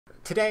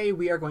Today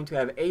we are going to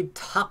have a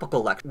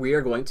topical lecture. We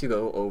are going to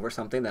go over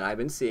something that I've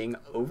been seeing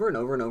over and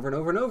over and over and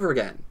over and over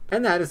again,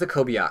 and that is the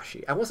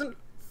Kobayashi. I wasn't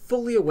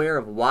fully aware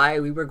of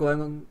why we were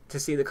going to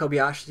see the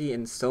Kobayashi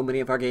in so many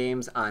of our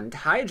games. On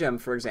Taijam,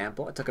 for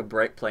example, I took a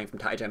break playing from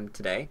Taijam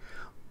today.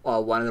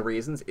 One of the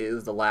reasons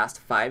is the last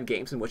 5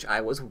 games in which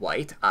I was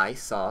white, I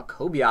saw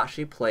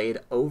Kobayashi played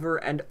over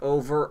and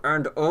over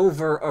and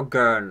over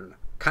again.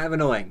 Kind of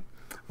annoying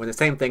when the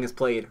same thing is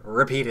played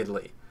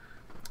repeatedly.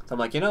 So I'm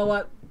like, you know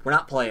what? We're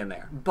not playing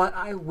there. But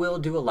I will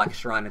do a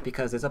lecture on it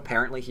because it's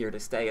apparently here to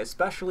stay,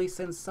 especially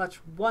since such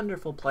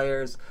wonderful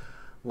players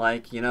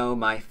like, you know,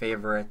 my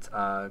favorite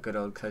good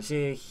old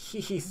Kashi,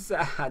 he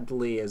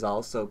sadly is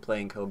also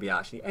playing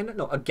Kobayashi. And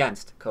no,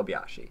 against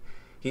Kobayashi.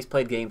 He's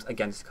played games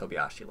against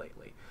Kobayashi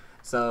lately.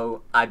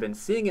 So I've been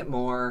seeing it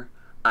more.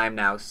 I'm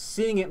now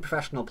seeing it in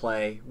professional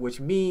play, which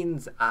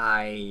means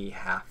I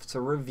have to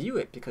review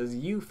it because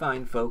you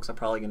fine folks are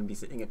probably going to be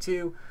seeing it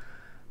too.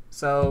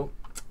 So,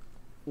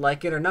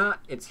 like it or not,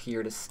 it's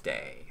here to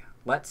stay.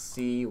 Let's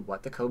see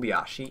what the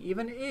Kobayashi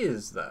even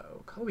is,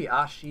 though.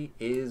 Kobayashi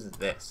is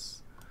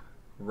this.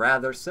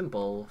 Rather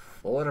simple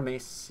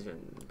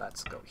formation.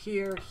 Let's go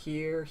here,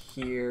 here,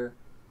 here.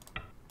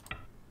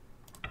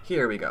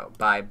 Here we go.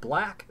 By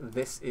black,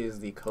 this is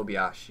the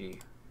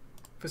Kobayashi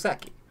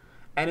Fuseki.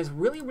 And it's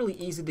really, really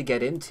easy to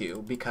get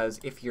into because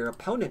if your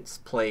opponent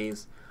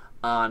plays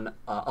on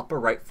upper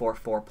right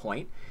 4-4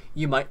 point,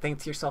 you might think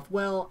to yourself,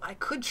 well, I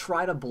could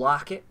try to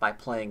block it by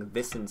playing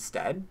this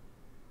instead.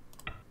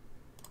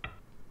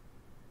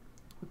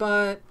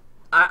 But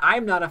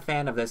I'm not a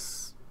fan of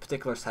this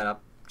particular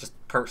setup, just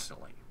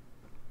personally.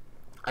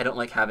 I don't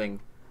like having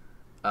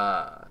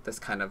this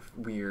kind of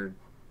weird,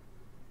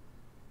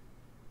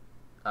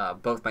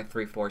 both my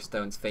 3-4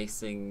 stones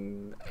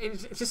facing.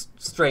 It's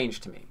just strange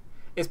to me.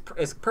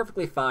 It's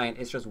perfectly fine,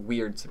 it's just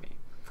weird to me.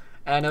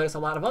 And I notice a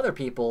lot of other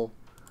people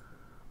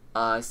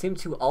seem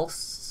to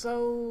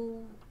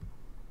also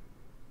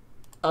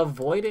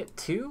avoid it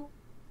too.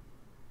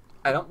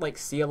 I don't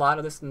see a lot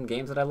of this in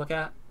games that I look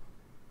at.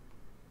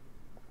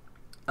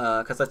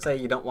 Because let's say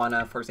you don't want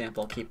to, for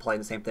example, keep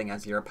playing the same thing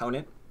as your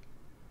opponent.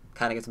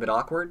 Kind of gets a bit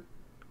awkward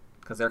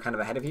because they're kind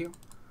of ahead of you.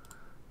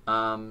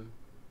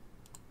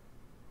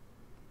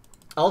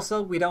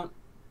 Also, we don't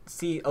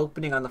see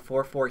opening on the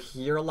 4-4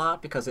 here a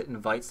lot because it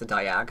invites the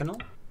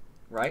diagonal,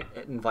 right?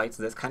 It invites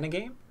this kind of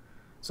game.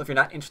 So if you're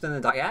not interested in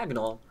the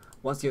diagonal,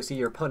 once you see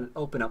your opponent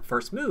open up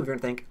first move, you're going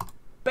to think,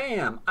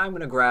 bam, I'm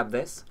going to grab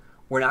this.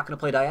 We're not going to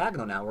play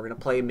diagonal now. We're going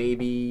to play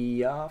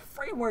maybe a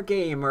framework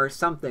game or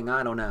something.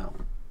 I don't know.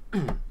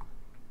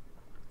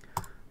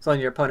 So when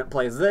your opponent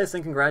plays this,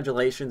 and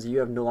congratulations, you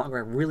have no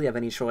longer really have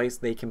any choice.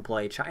 They can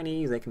play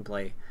Chinese, they can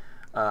play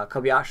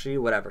Kobayashi,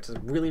 whatever. It's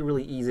just really,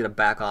 really easy to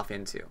back off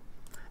into.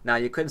 Now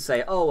you could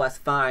say, oh, that's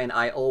fine,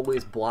 I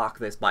always block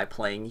this by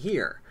playing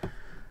here.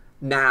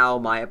 Now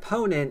my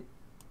opponent,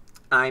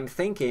 I'm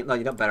thinking, no,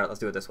 you know better, let's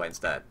do it this way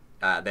instead.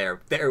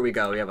 There we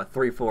go, we have a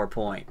 3-4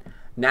 point.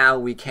 Now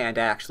we can't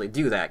actually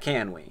do that,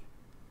 can we?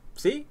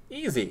 See?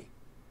 Easy.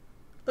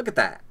 Look at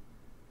that.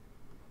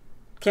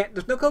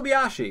 There's no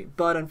Kobayashi,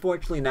 but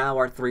unfortunately now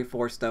our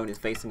 3-4 stone is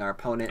facing our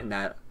opponent, and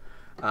that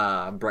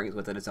brings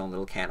with it its own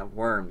little can of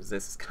worms.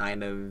 This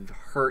kind of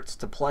hurts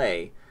to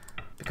play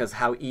because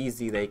how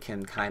easy they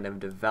can kind of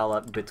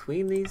develop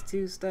between these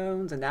two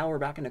stones, and now we're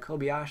back into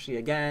Kobayashi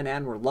again,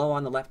 and we're low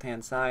on the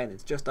left-hand side, and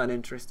it's just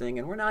uninteresting,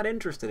 and we're not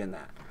interested in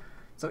that.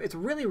 So it's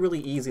really, really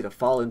easy to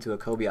fall into a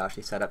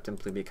Kobayashi setup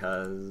simply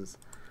because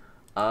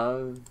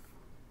of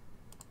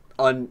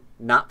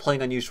not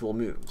playing unusual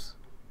moves.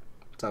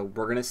 So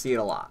we're going to see it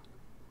a lot.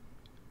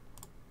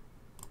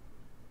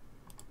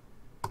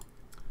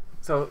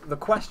 So the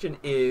question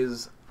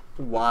is,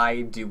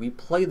 why do we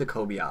play the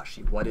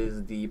Kobayashi? What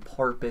is the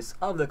purpose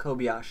of the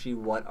Kobayashi?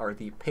 What are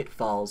the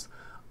pitfalls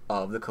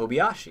of the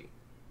Kobayashi?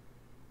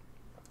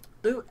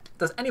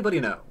 Does anybody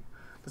know?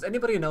 Does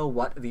anybody know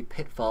what the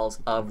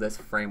pitfalls of this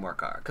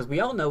framework are? Because we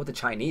all know what the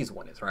Chinese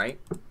one is, right?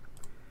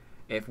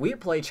 If we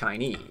play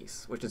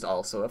Chinese, which is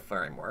also a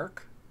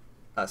framework,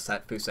 a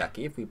set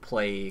Fuseki, if we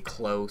play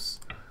close,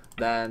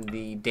 then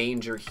the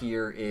danger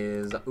here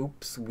is,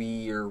 oops,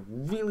 we're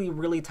really,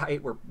 really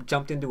tight. We're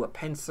jumped into a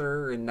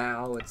pincer, and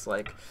now it's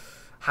like,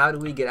 how do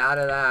we get out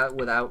of that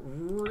without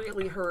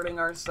really hurting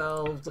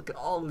ourselves? Look at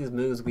all of these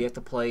moves we have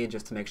to play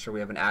just to make sure we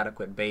have an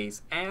adequate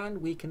base, and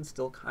we can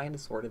still kind of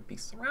sort of be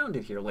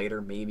surrounded here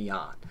later, maybe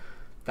on.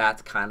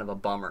 That's kind of a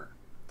bummer.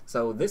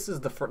 So this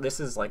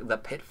is like the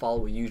pitfall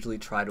we usually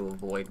try to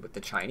avoid with the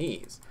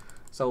Chinese.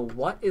 So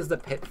what is the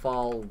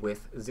pitfall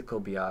with the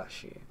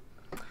Kobayashi?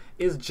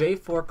 Is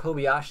J4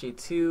 Kobayashi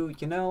 2?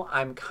 You know,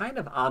 I'm kind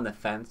of on the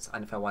fence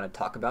on if I want to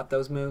talk about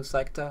those moves,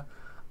 Saikta.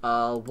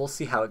 We'll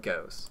see how it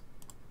goes.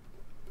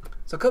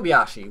 So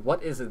Kobayashi,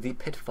 what is the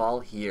pitfall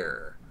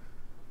here?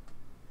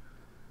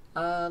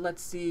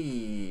 Let's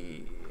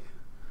see.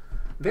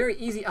 Very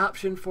easy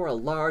option for a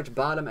large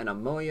bottom and a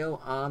moyo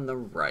on the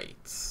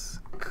right.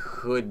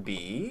 Could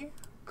be.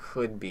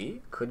 Could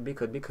be. Could be,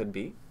 could be, could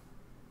be.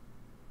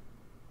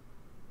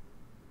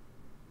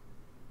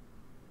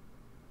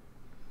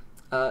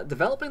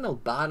 Developing the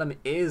bottom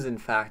is, in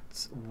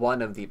fact,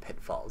 one of the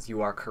pitfalls.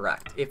 You are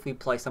correct. If we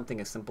play something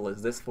as simple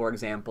as this, for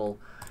example,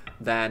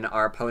 then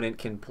our opponent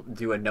can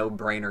do a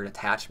no-brainer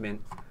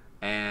attachment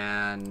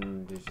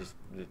and just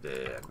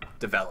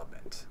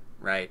development,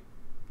 right?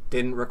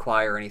 Didn't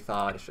require any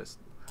thought. It's just,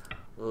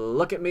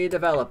 look at me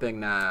developing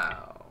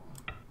now.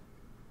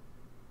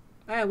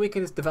 And we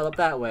can just develop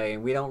that way,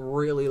 and we don't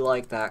really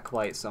like that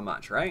quite so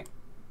much, right?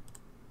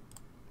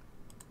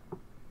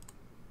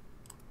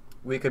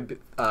 We could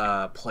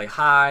play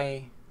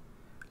high,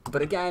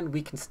 but again,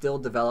 we can still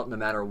develop no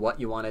matter what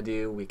you want to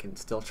do. We can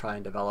still try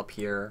and develop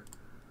here.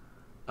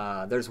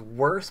 There's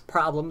worse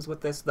problems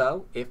with this,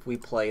 though. If we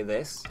play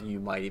this, you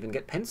might even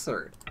get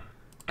pincered.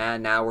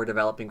 And now we're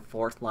developing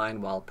fourth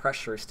line while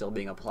pressure is still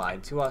being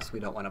applied to us. We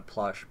don't want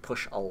to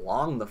push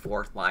along the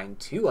fourth line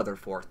to other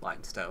fourth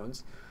line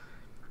stones.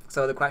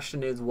 So the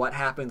question is, what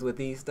happens with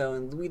these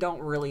stones? We don't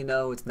really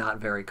know. It's not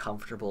very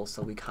comfortable,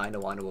 so we kind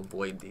of want to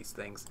avoid these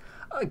things.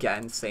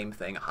 Again, same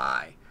thing,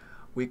 high.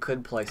 We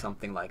could play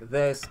something like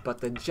this, but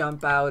the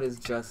jump out is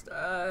just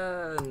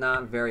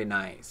not very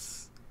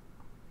nice.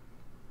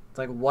 It's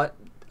like, what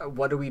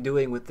are we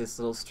doing with this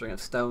little string of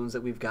stones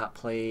that we've got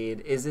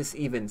played? Is this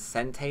even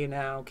Sente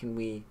now? Can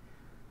we...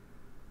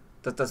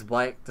 Does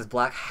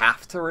black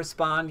have to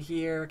respond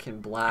here?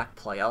 Can black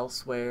play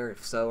elsewhere?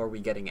 If so, are we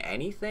getting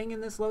anything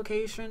in this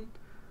location?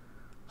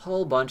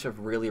 Whole bunch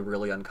of really,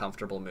 really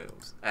uncomfortable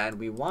moves. And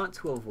we want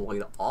to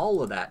avoid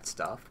all of that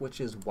stuff, which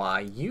is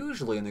why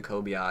usually in the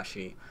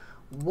Kobayashi,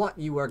 what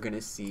you are going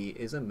to see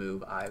is a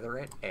move either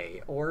at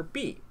A or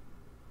B.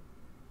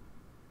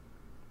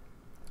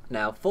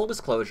 Now, full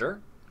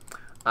disclosure,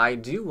 I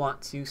do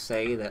want to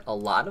say that a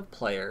lot of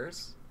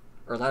players,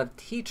 or a lot of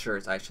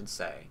teachers, I should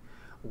say,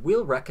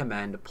 will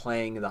recommend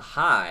playing the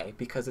high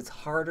because it's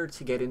harder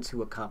to get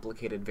into a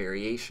complicated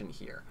variation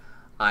here.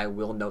 I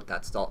will note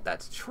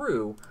that's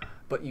true,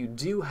 but you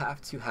do have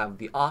to have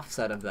the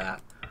offset of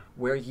that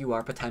where you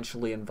are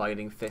potentially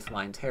inviting fifth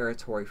line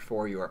territory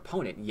for your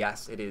opponent.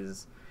 Yes, it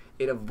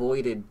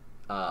avoided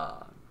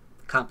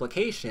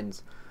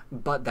complications,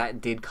 but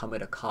that did come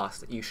at a cost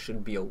that you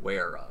should be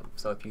aware of.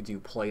 So if you do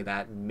play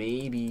that,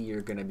 maybe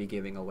you're going to be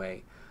giving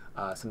away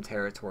some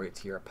territory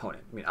to your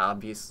opponent. I mean,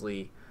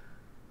 obviously,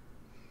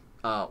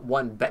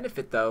 one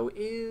benefit, though,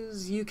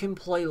 is you can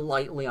play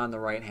lightly on the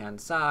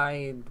right-hand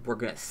side. We're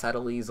going to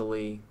settle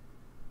easily,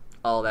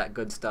 all that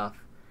good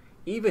stuff.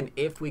 Even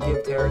if we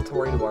give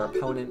territory to our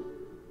opponent.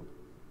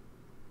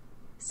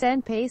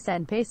 Senpei,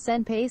 senpei,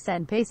 senpei,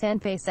 senpei,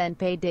 senpei,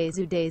 senpei,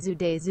 dezu, dezu,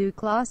 dezu,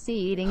 classy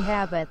eating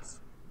habits.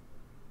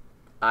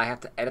 I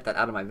have to edit that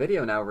out of my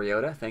video now,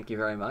 Ryota. Thank you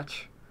very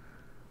much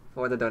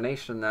for the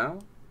donation now.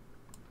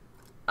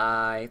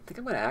 I think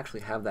I'm going to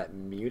actually have that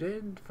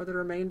muted for the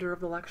remainder of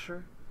the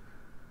lecture.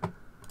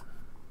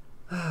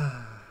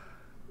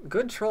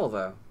 Good troll,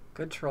 though.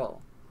 Good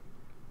troll.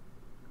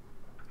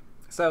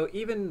 So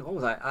even, what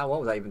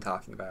was I even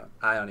talking about?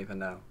 I don't even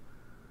know.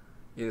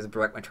 You just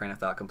broke my train of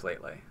thought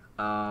completely.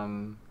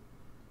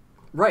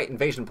 Right,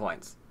 invasion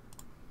points.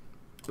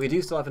 We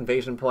do still have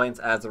invasion points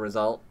as a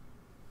result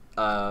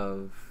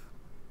of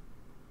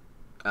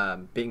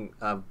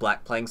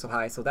black playing so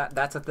high, so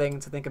that's a thing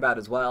to think about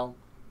as well.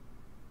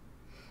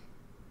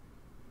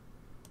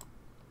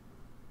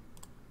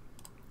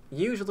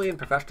 Usually in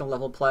professional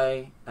level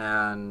play,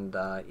 and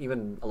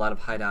even a lot of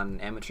high down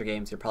amateur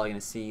games, you're probably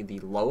going to see the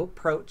low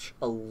approach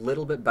a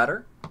little bit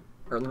better,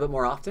 or a little bit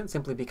more often,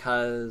 simply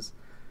because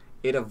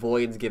it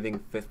avoids giving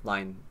fifth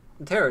line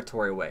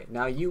territory away.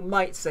 Now you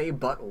might say,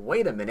 but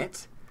wait a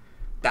minute,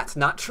 that's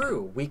not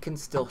true. We can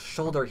still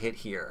shoulder hit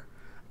here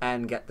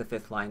and get the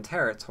fifth line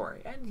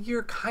territory. And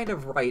you're kind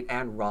of right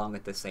and wrong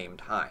at the same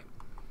time.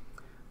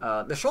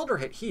 The shoulder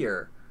hit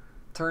here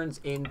turns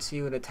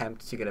into an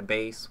attempt to get a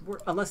base,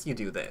 unless you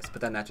do this, but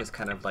then that just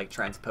kind of like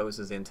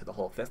transposes into the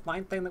whole fifth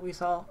line thing that we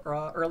saw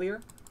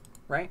earlier,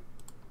 right?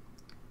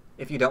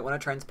 If you don't want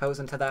to transpose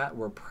into that,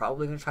 we're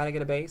probably going to try to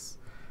get a base.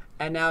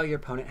 And now your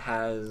opponent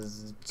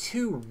has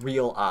two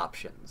real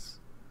options.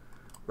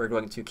 We're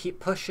going to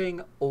keep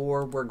pushing,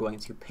 or we're going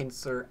to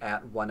pincer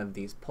at one of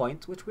these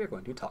points, which we're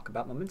going to talk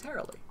about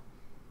momentarily.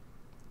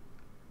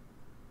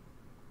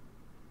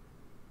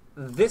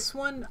 This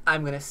one,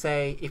 I'm going to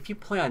say, if you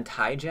play on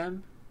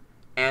Taigem,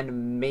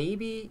 and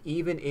maybe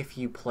even if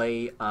you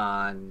play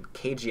on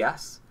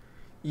KGS,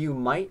 you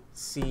might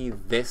see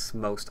this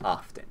most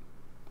often,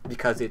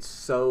 because it's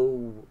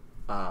so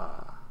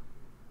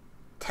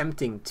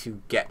tempting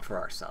to get for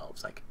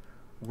ourselves. Like,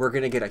 we're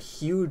going to get a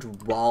huge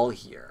wall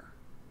here,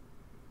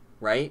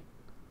 right?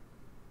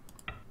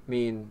 I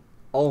mean,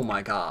 oh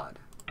my god.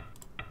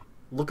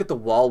 Look at the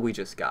wall we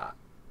just got.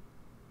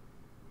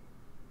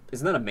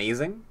 Isn't that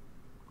amazing?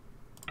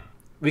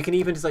 We can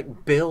even just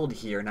like build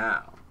here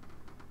now.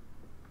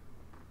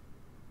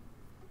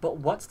 But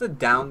what's the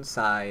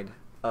downside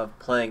of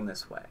playing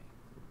this way?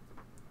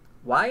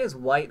 Why is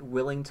white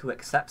willing to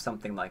accept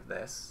something like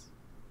this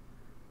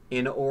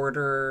in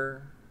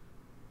order...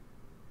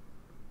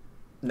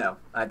 No,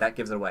 that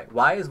gives it away.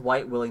 Why is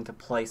white willing to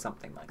play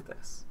something like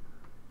this?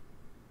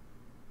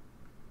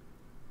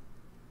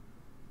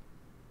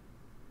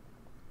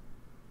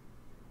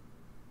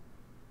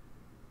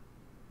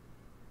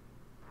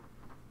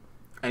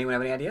 Anyone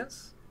have any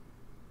ideas?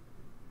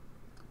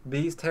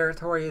 B's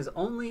territory is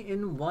only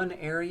in one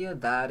area.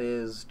 That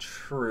is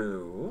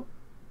true.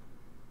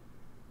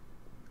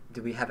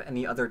 Do we have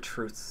any other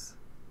truths?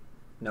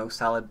 No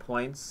solid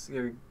points.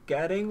 You're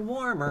getting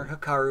warmer,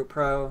 Hikaru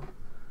Pro.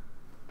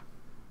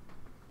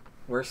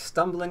 We're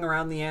stumbling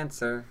around the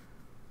answer.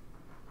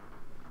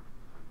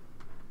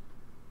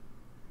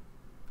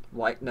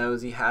 White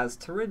knows he has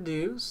to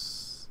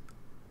reduce.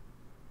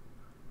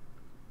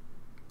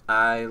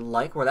 I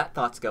like where that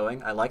thought's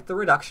going. I like the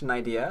reduction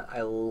idea.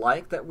 I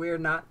like that we're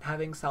not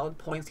having solid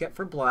points yet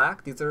for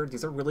black. These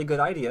are really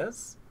good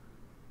ideas.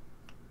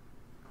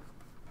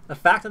 The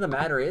fact of the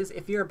matter is,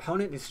 if your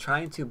opponent is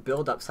trying to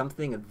build up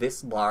something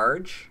this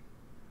large,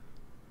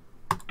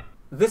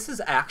 this is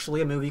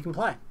actually a move you can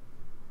play.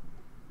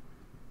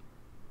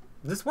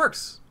 This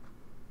works.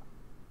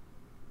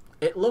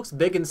 It looks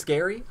big and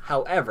scary,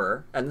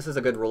 however, and this is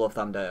a good rule of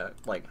thumb to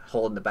like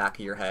hold in the back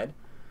of your head,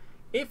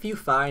 if you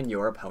find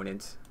your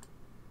opponent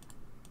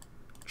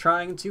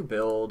trying to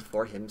build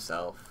for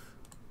himself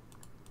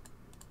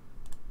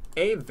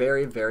a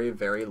very, very,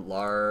 very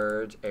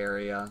large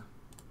area,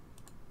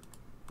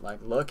 like,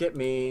 look at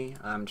me,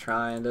 I'm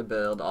trying to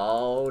build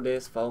all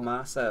this for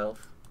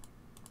myself,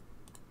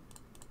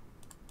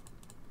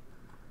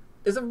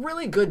 there's a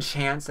really good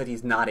chance that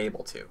he's not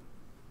able to.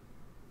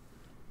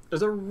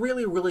 There's a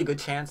really, really good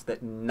chance that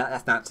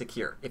that's not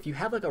secure. If you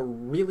have like a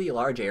really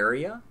large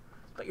area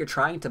that you're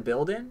trying to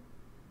build in,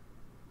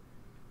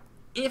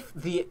 if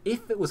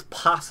it was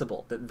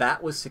possible that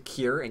that was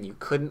secure and you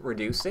couldn't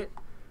reduce it,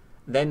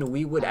 then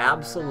we would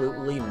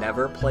absolutely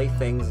never play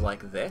things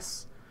like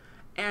this.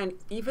 And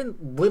even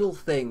little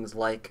things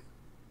like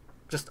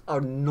just a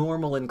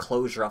normal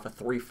enclosure off a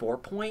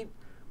 3-4 point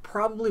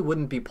probably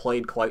wouldn't be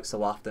played quite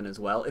so often as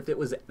well if it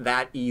was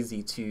that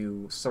easy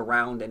to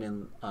surround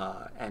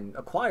and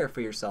acquire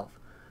for yourself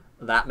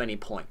that many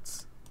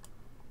points.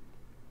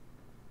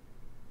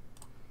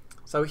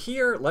 So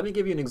here, let me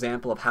give you an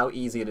example of how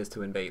easy it is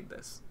to invade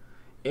this.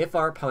 If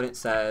our opponent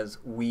says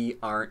we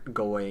aren't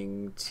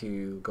going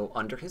to go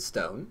under his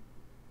stone,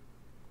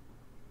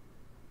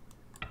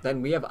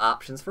 then we have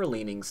options for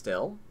leaning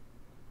still.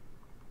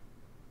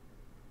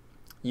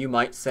 You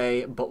might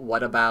say, but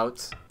what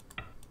about...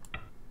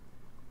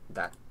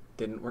 That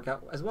didn't work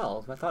out as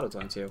well as I thought it was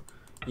going to.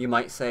 You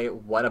might say,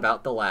 what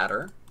about the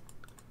ladder?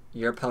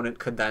 Your opponent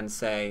could then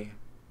say,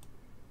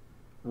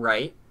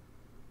 right,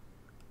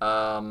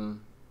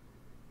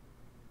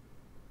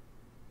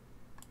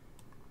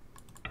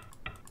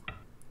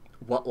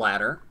 what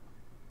ladder?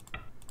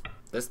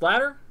 This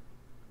ladder?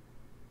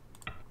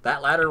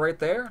 That ladder right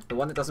there? The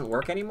one that doesn't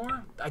work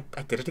anymore? I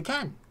did it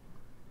again.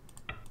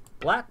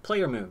 Black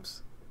player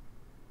moves.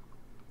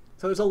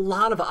 So there's a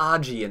lot of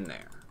Aji in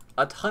there.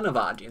 A ton of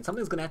Aji, and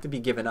something's going to have to be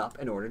given up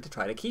in order to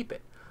try to keep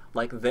it.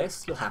 Like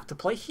this, you'll have to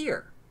play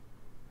here.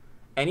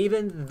 And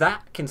even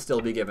that can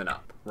still be given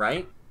up,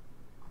 right?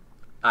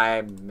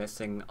 I'm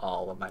missing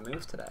all of my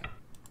moves today.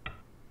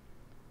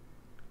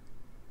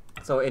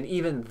 So, and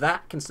even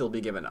that can still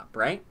be given up,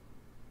 right?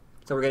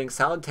 So we're getting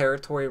solid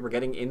territory, we're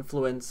getting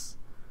influence.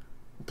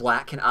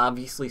 Black can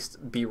obviously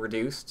be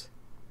reduced.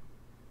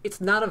 It's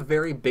not a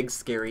very big,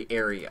 scary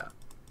area.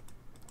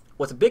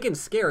 What's big and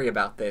scary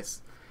about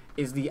this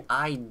is the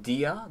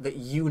idea that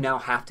you now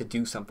have to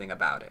do something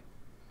about it.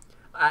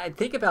 I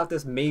think about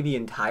this maybe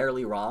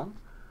entirely wrong,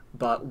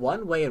 but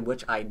one way in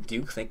which I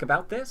do think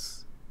about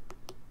this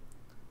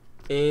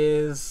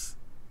is,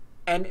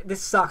 and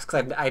this sucks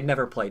because I've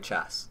never played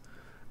chess,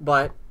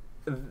 but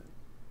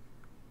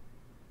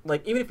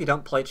like even if you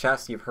don't play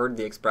chess, you've heard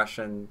the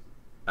expression,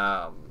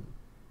 or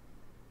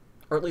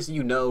at least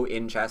you know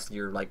in chess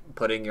you're like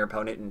putting your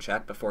opponent in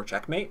check before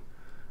checkmate.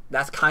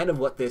 That's kind of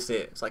what this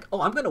is. Like,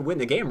 oh, I'm going to win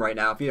the game right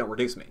now if you don't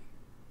reduce me.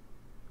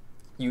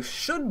 You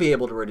should be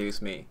able to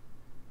reduce me.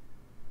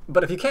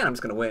 But if you can, I'm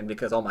just going to win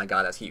because, oh my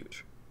god, that's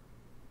huge.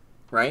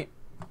 Right?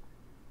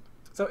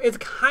 So it's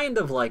kind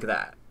of like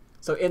that.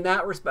 So in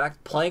that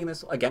respect, playing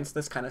this against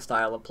this kind of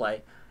style of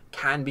play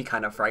can be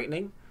kind of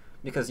frightening.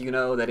 Because you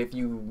know that if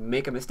you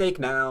make a mistake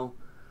now,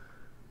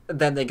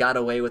 then they got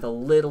away with a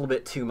little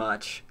bit too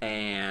much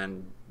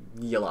and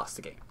you lost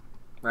the game.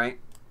 Right?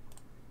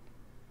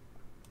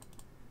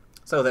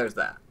 So there's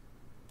that.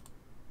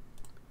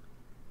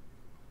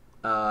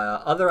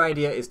 Other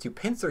idea is to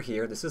pincer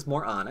here. This is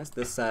more honest.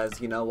 This says,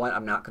 you know what,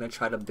 I'm not going to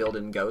try to build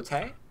in Gote.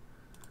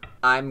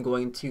 I'm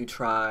going to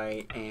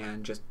try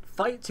and just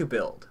fight to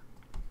build.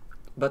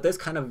 But this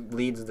kind of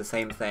leads to the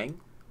same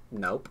thing.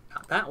 Nope,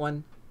 not that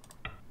one.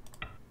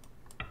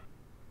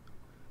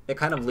 It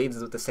kind of leads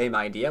with the same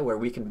idea where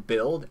we can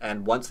build,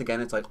 and once again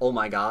it's like, oh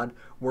my god,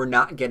 we're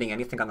not getting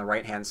anything on the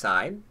right-hand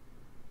side.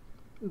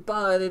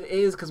 But it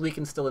is because we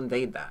can still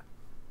invade that.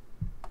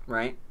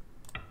 Right?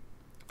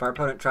 If our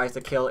opponent tries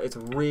to kill, it's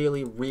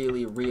really,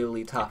 really,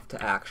 really tough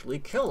to actually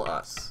kill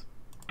us.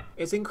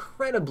 It's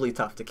incredibly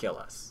tough to kill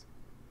us.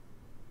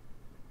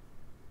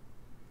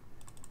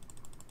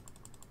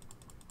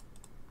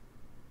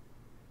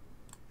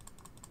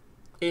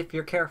 If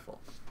you're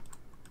careful.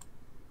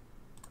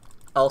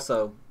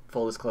 Also,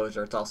 full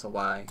disclosure, it's also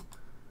why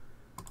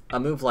a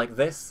move like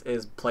this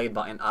is played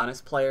by an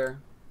honest player.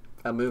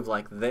 A move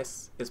like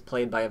this is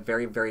played by a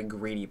very, very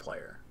greedy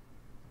player.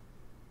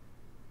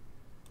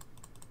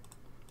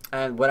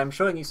 And what I'm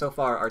showing you so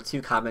far are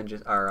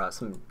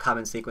some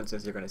common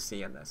sequences you're going to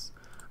see in this.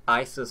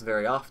 Isis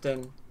very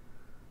often.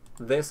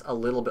 This a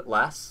little bit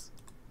less.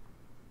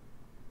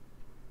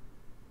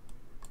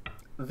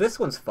 This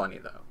one's funny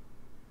though.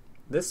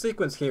 This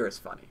sequence here is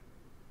funny.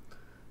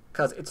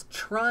 Because it's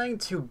trying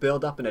to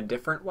build up in a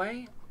different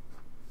way.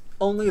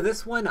 Only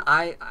this one,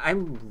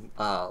 I'm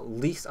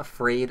least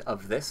afraid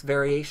of this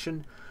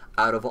variation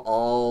out of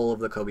all of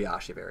the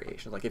Kobayashi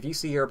variations. Like if you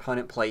see your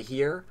opponent play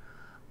here,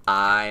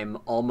 I'm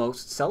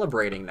almost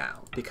celebrating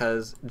now.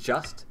 Because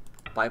just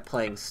by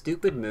playing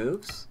stupid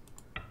moves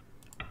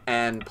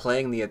and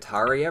playing the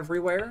Atari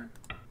everywhere,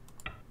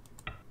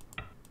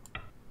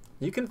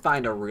 you can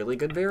find a really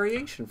good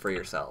variation for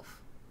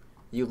yourself.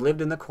 You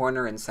lived in the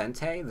corner in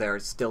Sente,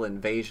 there's still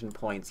invasion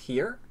points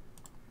here.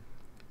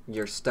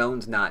 Your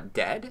stone's not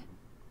dead.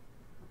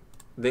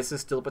 This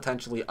is still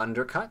potentially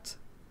undercut.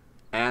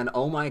 And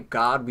oh my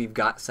god, we've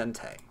got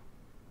Sente.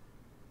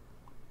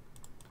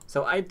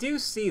 So I do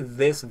see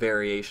this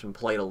variation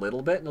played a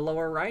little bit in the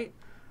lower right,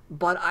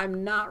 but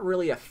I'm not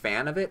really a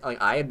fan of it.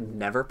 Like, I had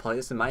never played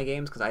this in my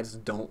games because I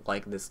just don't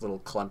like this little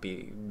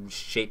clumpy,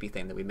 shapy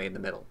thing that we made in the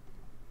middle.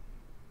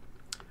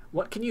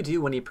 What can you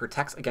do when he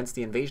protects against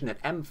the invasion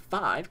at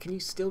M5? Can you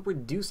still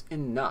reduce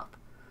enough?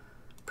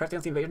 Protect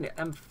against the invasion at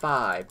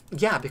M5.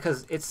 Yeah,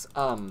 because it's,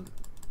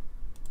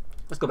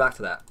 let's go back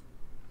to that.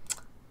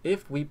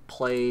 If we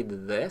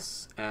played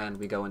this, and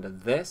we go into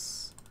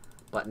this,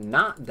 but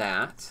not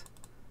that,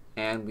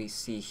 and we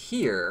see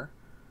here,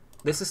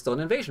 this is still an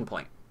invasion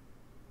point.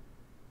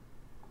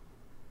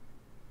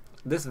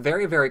 This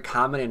very, very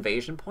common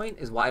invasion point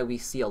is why we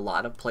see a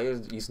lot of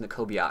players using the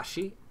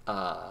Kobayashi,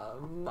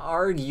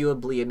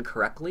 arguably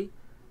incorrectly,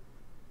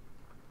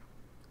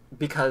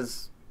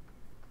 because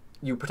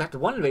you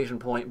protected one invasion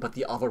point, but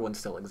the other one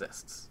still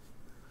exists.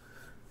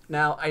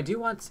 Now, I do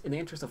want, in the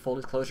interest of full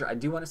disclosure, I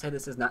do want to say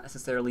this is not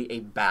necessarily a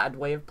bad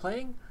way of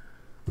playing.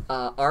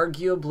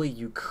 Arguably,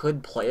 you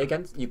could play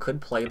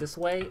this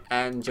way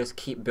and just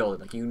keep building.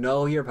 Like, you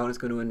know your opponent's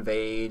going to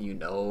invade, you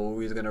know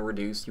he's going to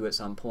reduce you at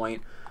some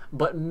point,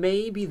 but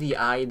maybe the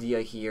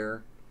idea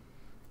here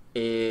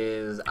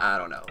is, I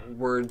don't know,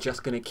 we're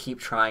just going to keep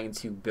trying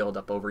to build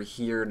up over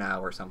here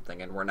now or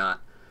something, and we're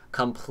not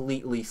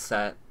completely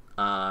set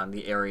on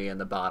the area in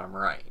the bottom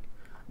right.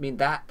 I mean,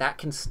 that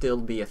can still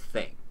be a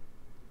thing.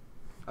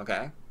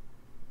 Okay?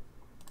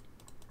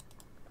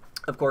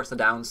 Of course, the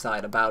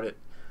downside about it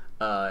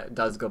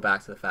does go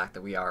back to the fact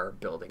that we are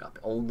building up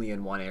only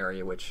in one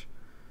area, which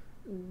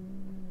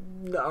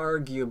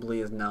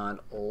arguably is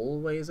not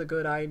always a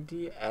good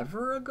idea.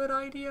 Ever a good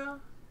idea?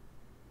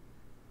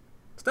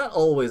 It's not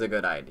always a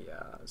good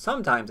idea.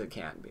 Sometimes it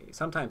can be.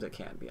 Sometimes it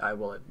can be, I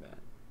will admit.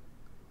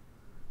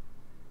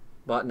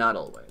 But not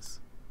always.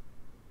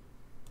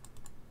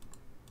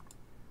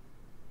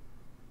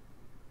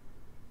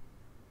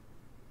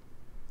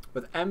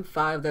 With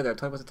M5 there are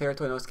 20% of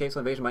territory, no escape, so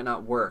invasion might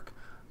not work.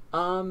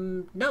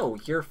 No,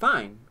 you're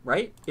fine,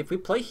 right? If we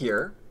play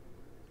here,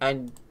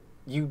 and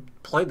you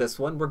play this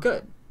one, we're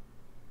good.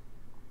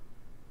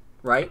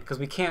 Right? Because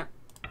we can't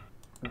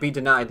be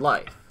denied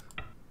life.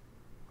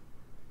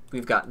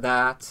 We've got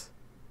that.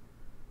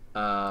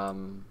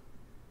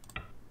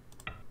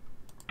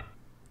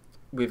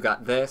 We've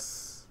got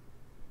this.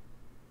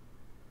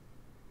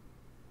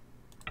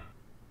 I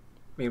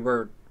mean,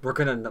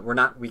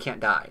 we can't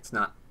die. It's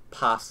not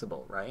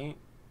possible, right?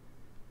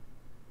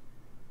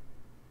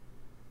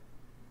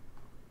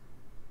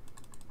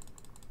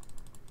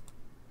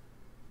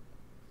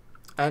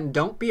 And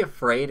don't be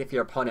afraid if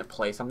your opponent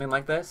plays something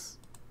like this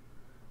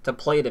to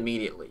play it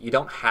immediately. You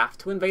don't have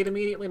to invade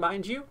immediately,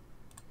 mind you.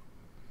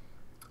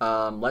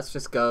 Let's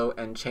just go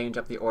and change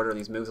up the order of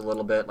these moves a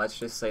little bit. Let's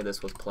just say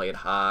this was played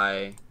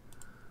high,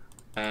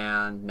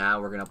 and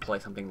now we're gonna play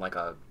something like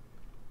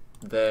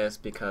this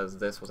because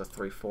this was a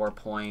 3-4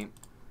 point.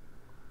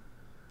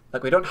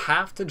 Like, we don't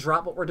have to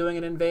drop what we're doing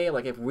in invade.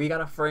 Like, if we got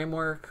a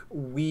framework,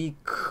 we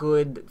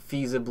could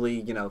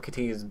feasibly, you know,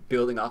 continue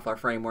building off our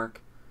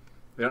framework.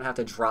 We don't have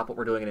to drop what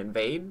we're doing in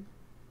invade.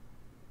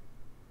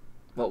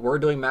 What we're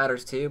doing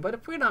matters too, but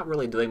if we're not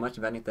really doing much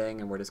of anything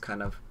and we're just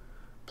kind of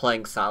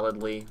playing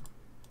solidly,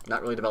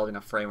 not really developing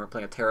a framework,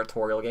 playing a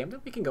territorial game,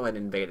 then we can go ahead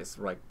and invade us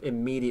like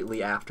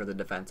immediately after the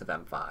defense of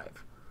M5.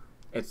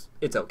 It's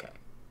okay.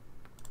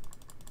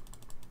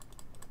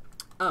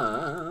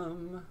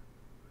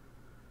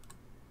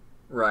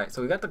 Right,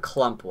 so we got the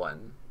clump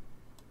one.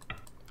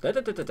 We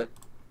had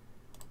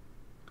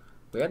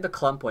the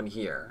clump one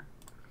here.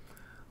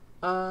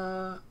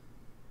 I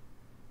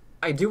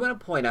do want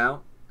to point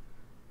out,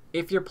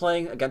 if you're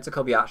playing against a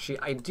Kobayashi,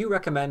 I do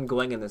recommend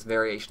going in this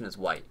variation as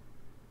white.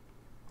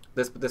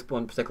 This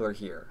one particular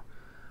here.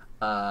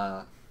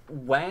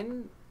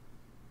 When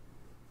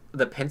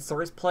the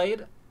pincer is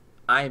played,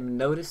 I'm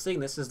noticing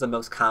this is the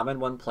most common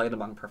one played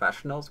among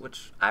professionals,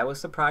 which I was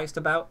surprised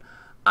about.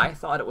 I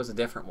thought it was a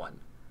different one.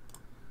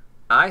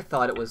 I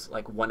thought it was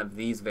like one of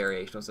these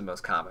variations was the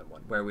most common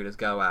one, where we just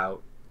go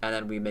out and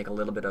then we make a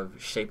little bit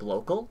of shape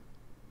local.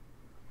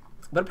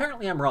 But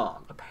apparently I'm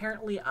wrong.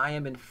 Apparently I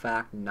am in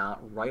fact not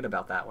right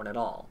about that one at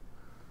all.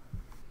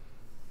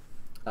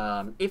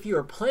 If you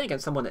are playing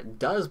against someone that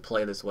does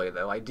play this way,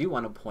 though, I do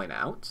want to point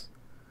out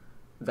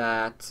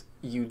that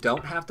you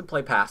don't have to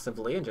play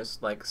passively and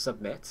just, like,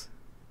 submit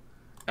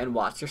and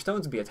watch your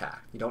stones be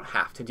attacked. You don't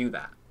have to do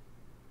that.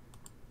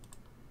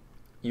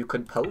 You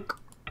could poke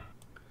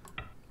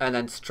and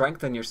then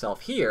strengthen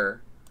yourself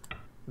here,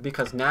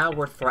 because now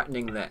we're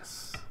threatening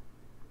this,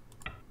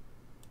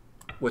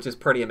 which is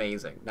pretty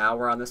amazing. Now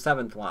we're on the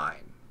 7th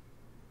line.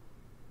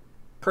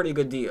 Pretty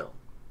good deal.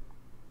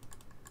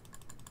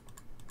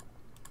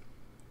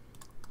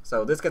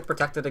 So this gets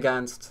protected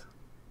against.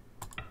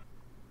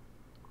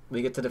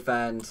 We get to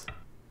defend.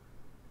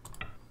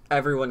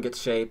 Everyone gets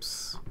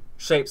shapes.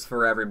 Shapes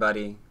for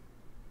everybody.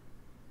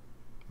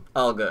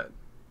 All good.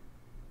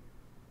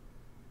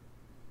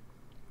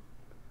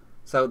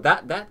 So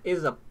that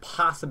is a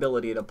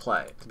possibility to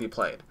be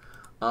played.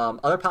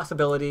 Other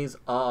possibilities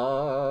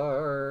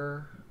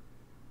are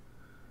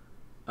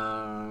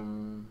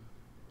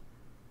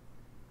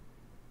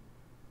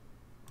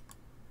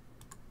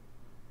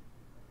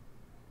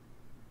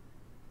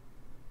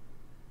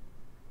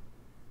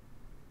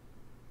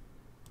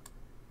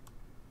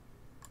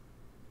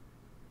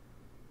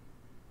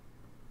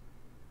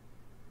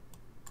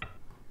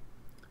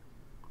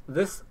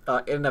this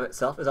in and of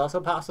itself is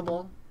also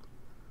possible.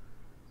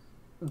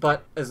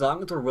 But as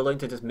long as we're willing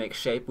to just make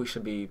shape, we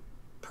should be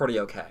pretty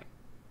okay.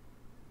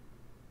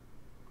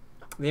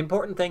 The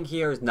important thing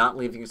here is not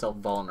leaving yourself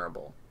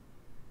vulnerable.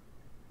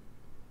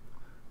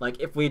 Like,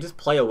 if we just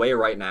play away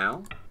right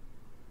now,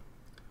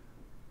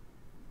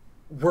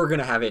 we're going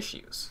to have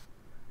issues.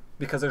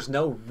 Because there's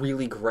no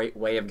really great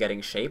way of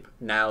getting shape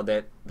now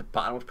that the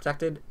bottom is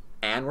protected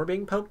and we're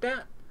being poked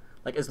at.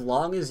 Like, as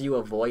long as you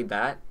avoid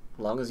that,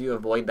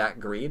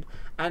 greed,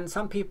 and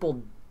some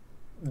people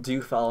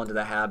do fall into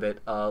the habit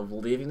of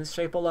leaving this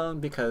shape alone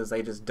because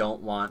they just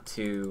don't want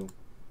to,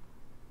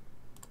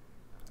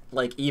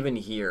 like, even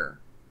here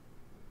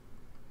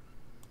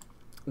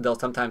they'll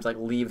sometimes like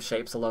leave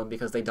shapes alone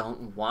because they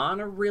don't want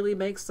to really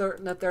make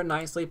certain that they're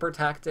nicely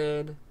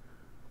protected,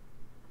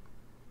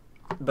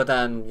 but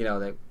then, you know,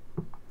 they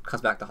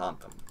comes back to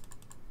haunt them.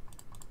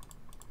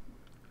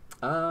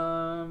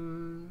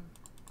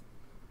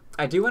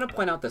 I do want to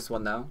point out this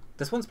one though.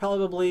 This one's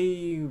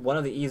probably one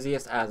of the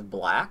easiest as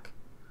black,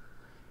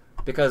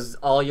 because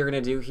all you're going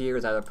to do here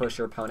is either push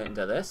your opponent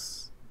into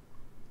this,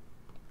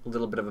 a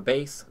little bit of a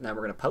base, and then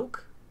we're going to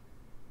poke.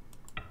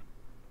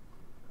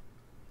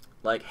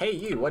 Like, hey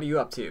you, what are you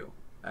up to?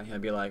 And he'll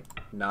be like,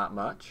 not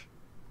much.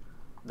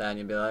 Then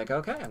you'll be like,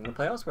 okay, I'm going to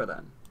play elsewhere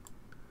then.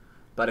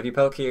 But if you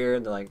poke here,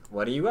 and they're like,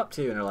 what are you up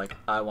to? And they're like,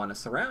 I want to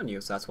surround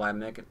you, so that's why I'm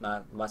making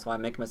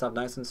myself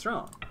nice and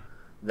strong.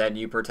 Then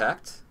you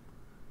protect,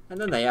 and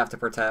then they have to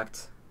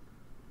protect.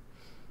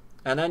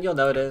 And then you'll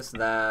notice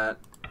that,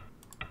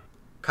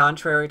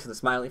 contrary to the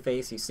smiley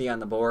face you see on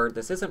the board,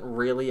 this isn't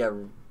really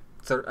a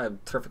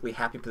perfectly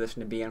happy position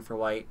to be in for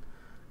white,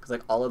 because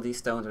like all of these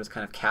stones are just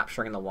kind of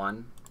capturing the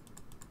one.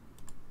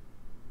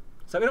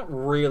 So we don't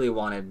really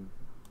want to.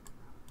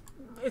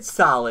 It's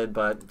solid,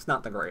 but it's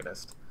not the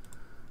greatest.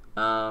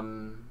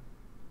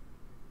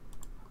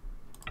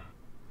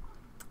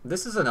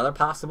 This is another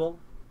possible,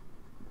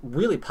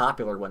 really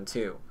popular one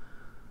too.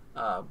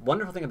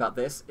 Wonderful thing about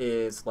this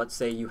is, let's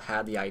say you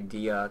had the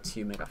idea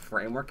to make a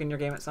framework in your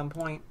game at some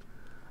point,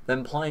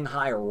 then playing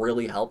high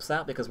really helps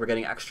that because we're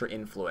getting extra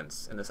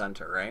influence in the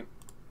center, right?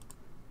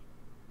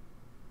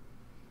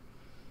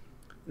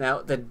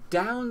 Now, the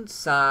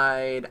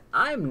downside,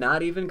 I'm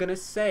not even going to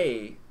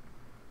say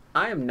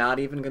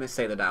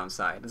the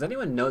downside. Does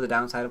anyone know the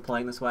downside of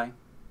playing this way?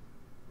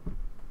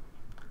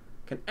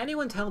 Can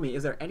anyone tell me,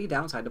 is there any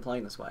downside to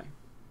playing this way?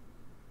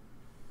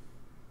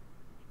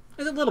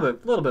 There's a little bit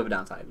of a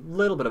downside.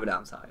 Little bit of a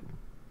downside.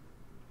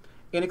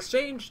 In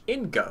exchange,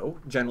 in Go,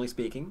 generally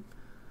speaking,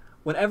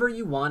 whenever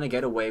you want to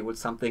get away with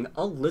something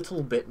a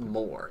little bit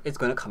more, it's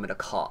going to come at a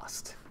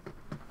cost.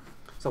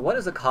 So what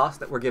is the cost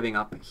that we're giving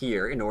up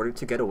here in order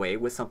to get away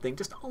with something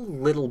just a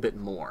little bit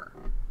more?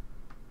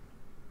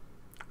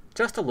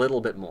 Just a little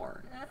bit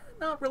more.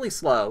 Not really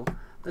slow.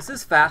 This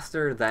is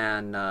faster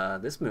than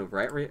this move,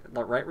 right? Right,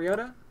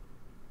 Ryota?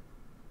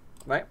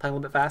 Right? Play a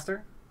little bit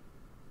faster?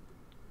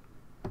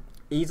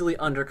 Easily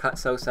undercut,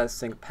 so says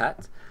Sync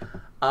Pet.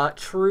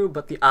 True,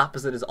 but the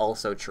opposite is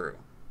also true.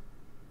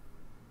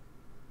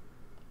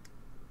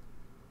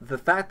 The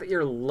fact that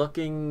you're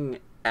looking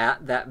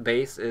at that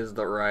base is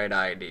the right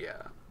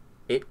idea.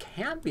 It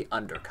can be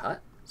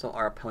undercut, so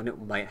our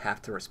opponent might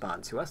have to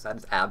respond to us. That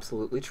is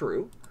absolutely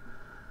true.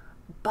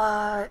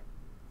 But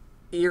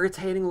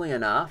irritatingly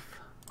enough,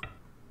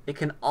 it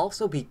can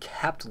also be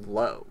kept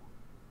low.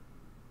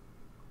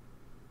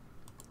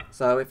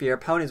 So if your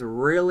opponent's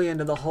really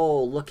into the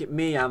whole look at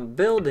me, I'm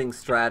building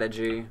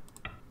strategy,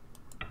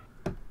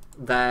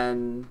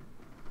 then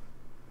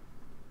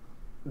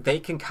they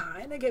can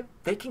kind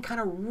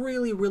of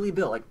really, really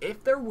build. Like,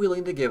 if they're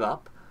willing to give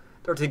up,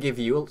 or to give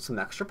you some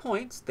extra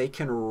points, they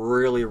can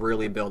really,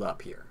 really build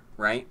up here,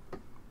 right?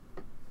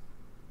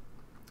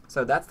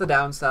 So that's the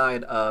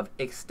downside of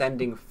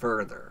extending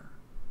further.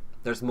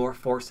 There's more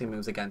forcing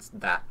moves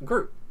against that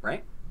group,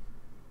 right?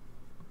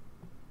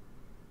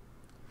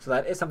 So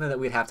that is something that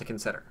we'd have to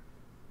consider.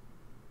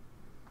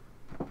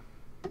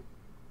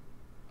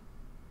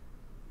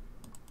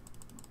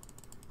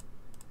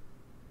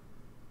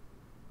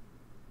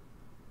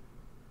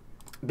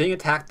 Being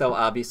attacked, though,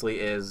 obviously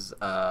is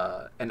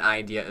an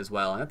idea as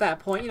well. And at that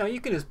point, you know,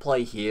 you can just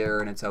play here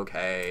and it's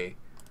okay.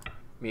 I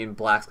mean,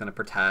 black's going to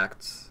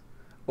protect.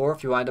 Or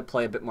if you wanted to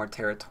play a bit more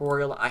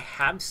territorial, I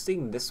have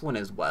seen this one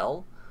as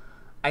well.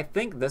 I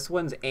think this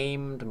one's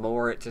aimed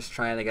more at just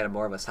trying to get a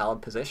more of a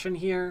solid position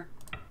here.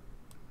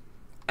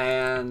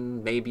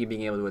 And maybe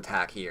being able to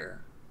attack here.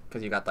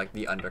 Because you got, like,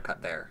 the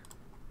undercut there.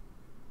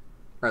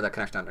 Or the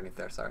connection underneath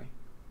there, sorry.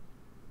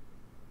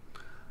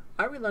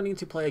 Are we learning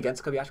to play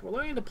against Kobayashi? We're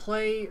learning to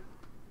play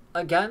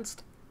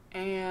against,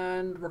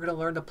 and we're going to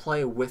learn to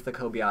play with the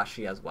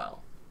Kobayashi as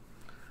well.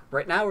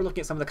 Right now we're looking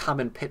at some of the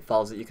common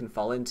pitfalls that you can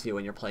fall into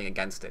when you're playing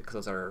against it, because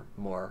those are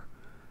more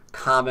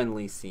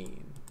commonly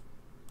seen.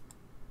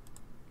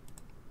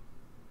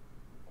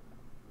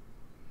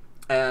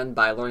 And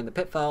by learning the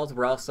pitfalls,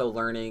 we're also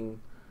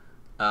learning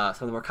some of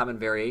the more common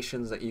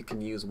variations that you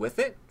can use with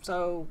it.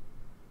 So,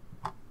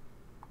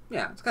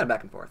 yeah, it's kind of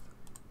back and forth.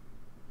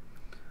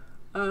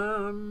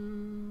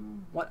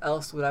 What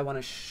else would I want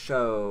to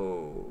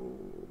show?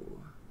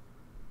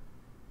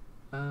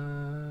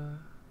 I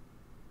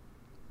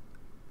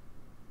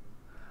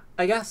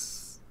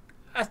guess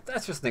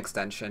that's just an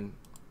extension.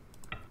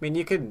 I mean,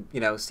 you could,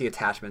 you know, see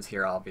attachments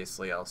here,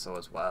 obviously, also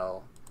as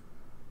well.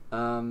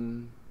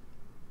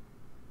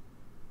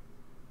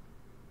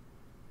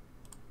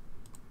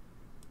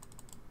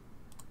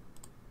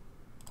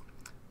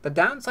 The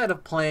downside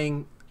of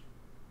playing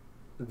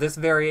this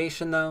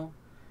variation, though,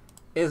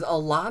 is a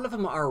lot of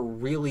them are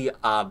really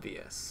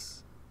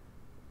obvious.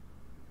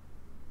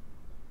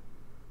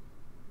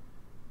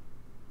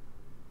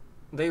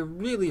 They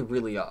really,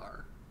 really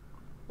are.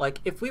 Like,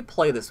 if we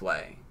play this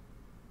way,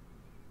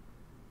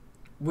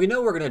 we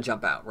know we're going to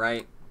jump out,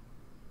 right?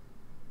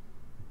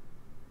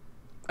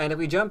 And if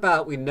we jump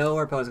out, we know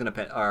our opponent's going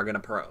to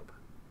probe.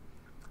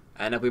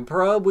 And if we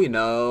probe, we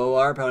know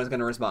our opponent's going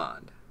to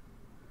respond.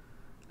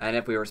 And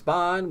if we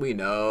respond, we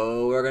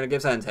know we're going to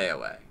give Sente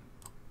away.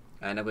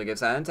 And if we give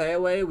Sente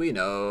away, we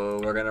know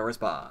we're going to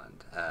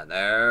respond. And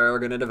they're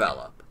going to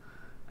develop.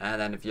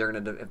 And then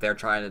if they're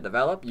trying to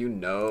develop, you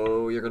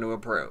know you're going to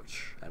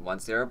approach. And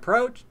once they're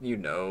approached, you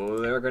know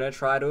they're going to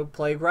try to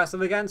play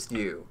aggressive against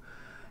you.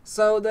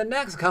 So the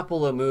next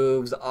couple of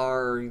moves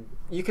are,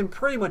 you can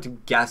pretty much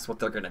guess what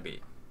they're going to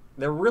be.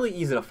 They're really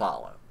easy to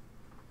follow.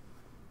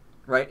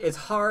 Right? It's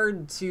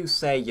hard to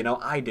say, you know,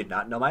 I did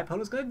not know my opponent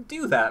was going to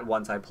do that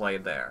once I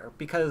played there.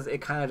 Because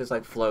it kind of just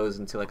like flows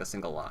into like a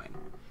single line.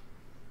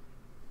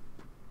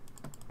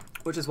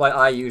 Which is why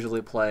I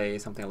usually play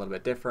something a little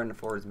bit different. It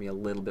affords me a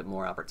little bit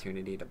more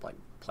opportunity to like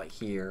play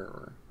here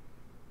or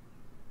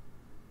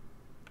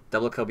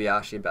double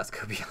Kobayashi, best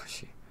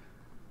Kobayashi.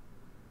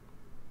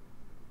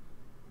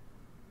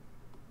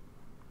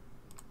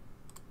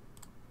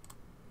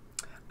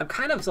 I'm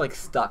kind of like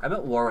stuck. I'm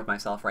at war with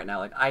myself right now.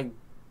 Like I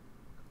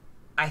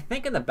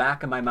think in the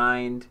back of my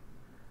mind,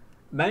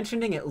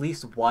 mentioning at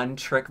least one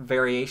trick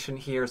variation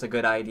here is a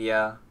good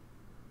idea.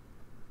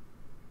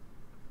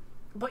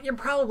 But you're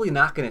probably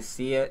not going to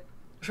see it.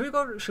 Should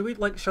we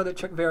like show the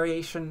trick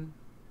variation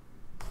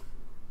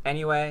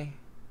anyway?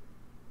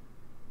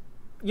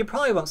 You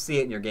probably won't see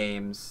it in your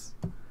games.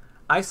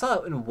 I saw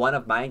it in one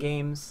of my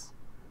games,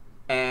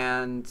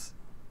 and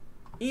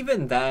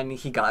even then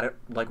he got it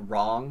like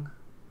wrong.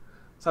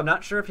 So I'm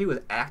not sure if he was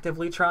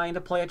actively trying to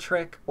play a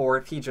trick or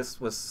if he just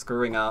was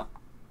screwing up.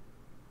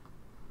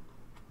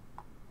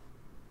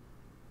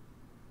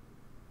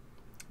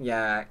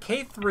 Yeah,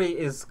 K3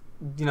 is,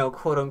 you know,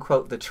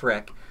 quote-unquote the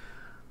trick.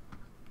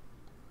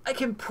 I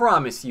can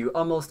promise you,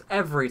 almost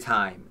every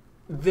time,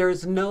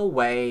 there's no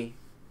way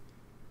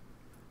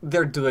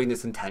they're doing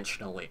this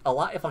intentionally.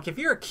 If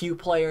you're a Q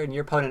player and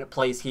your opponent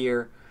plays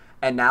here,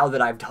 and now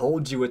that I've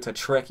told you it's a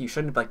trick, you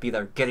shouldn't like be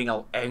there getting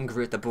all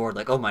angry at the board,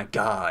 like, oh my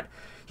god,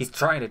 he's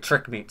trying to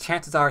trick me.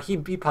 Chances are he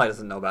probably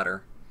doesn't know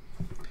better.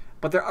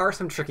 But there are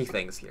some tricky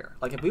things here.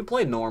 Like if we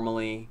play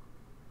normally,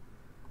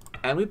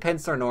 and we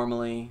pincer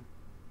normally,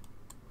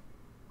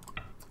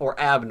 or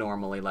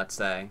abnormally, let's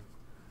say.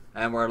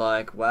 And we're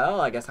like,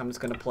 well, I guess I'm just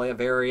going to play a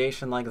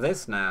variation like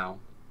this now.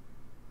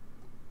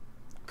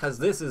 Because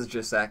this is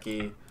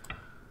Joseki.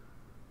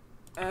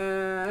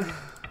 I've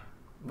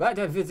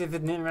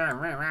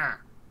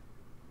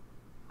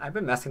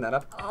been messing that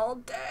up all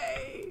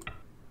day.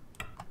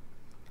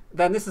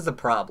 Then this is a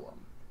problem.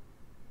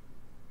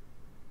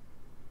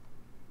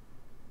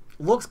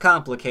 Looks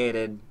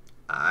complicated,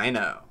 I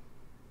know.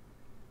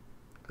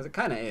 Because it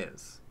kind of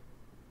is.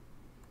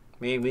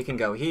 I mean, we can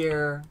go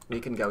here,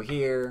 we can go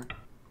here.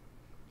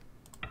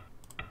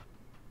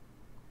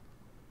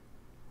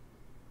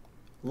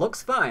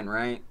 Looks fine,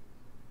 right?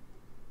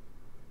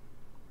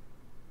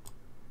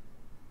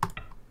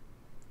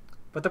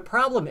 But the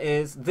problem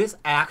is, this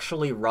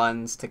actually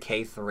runs to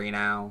K3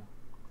 now,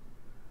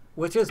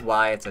 which is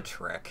why it's a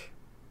trick.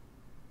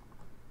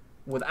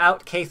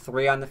 Without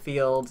K3 on the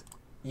field,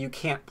 you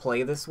can't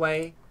play this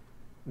way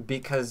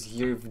because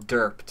you've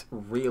derped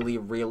really,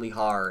 really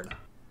hard.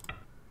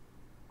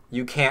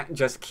 You can't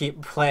just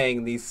keep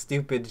playing these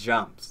stupid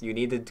jumps. You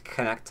need to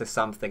connect to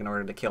something in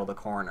order to kill the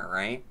corner,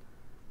 right?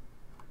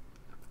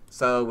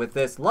 So with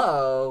this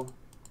low,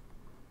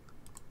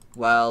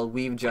 well,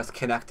 we've just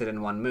connected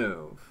in one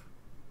move.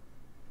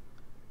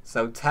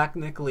 So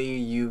technically,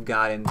 you've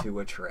got into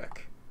a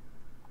trick.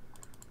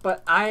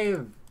 But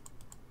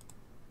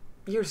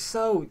you're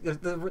so...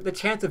 The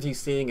chance of you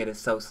seeing it is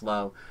so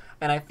slow.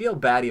 And I feel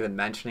bad even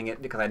mentioning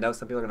it because I know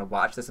some people are going to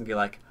watch this and be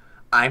like,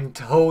 I'm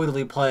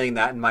totally playing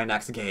that in my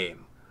next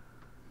game.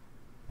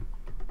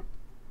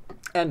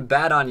 And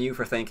bad on you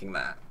for thinking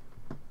that.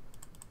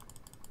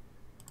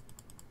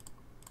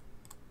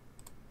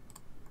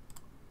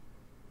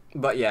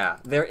 But yeah,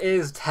 there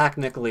is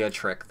technically a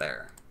trick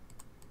there.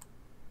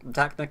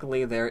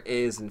 Technically, there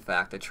is, in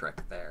fact, a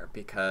trick there,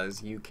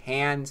 because you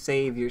can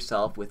save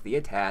yourself with the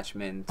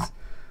attachment,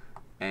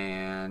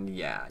 and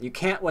yeah, you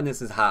can't when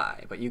this is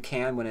high, but you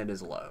can when it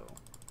is low.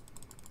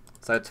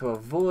 So to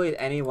avoid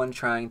anyone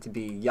trying to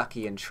be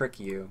yucky and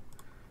trick you,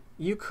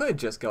 you could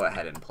just go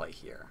ahead and play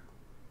here.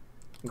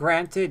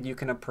 Granted, you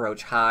can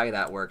approach high,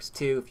 that works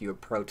too. If you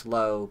approach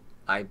low,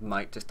 I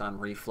might just on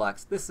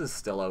reflex. This is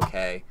still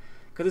okay,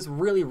 because it's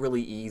really,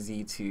 really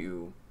easy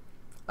to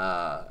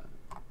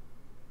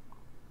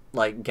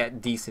like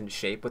get decent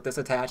shape with this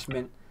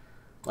attachment.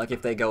 Like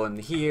if they go in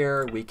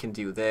here, we can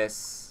do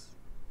this,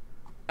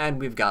 and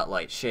we've got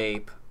light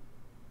shape.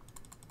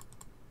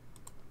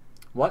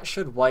 What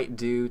should white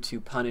do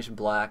to punish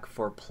black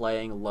for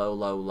playing low,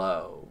 low,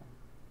 low?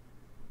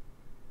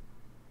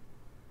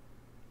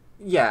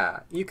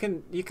 Yeah, you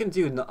can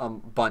do a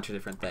bunch of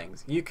different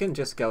things. You can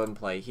just go and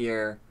play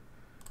here.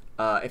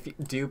 If you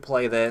do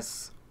play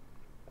this,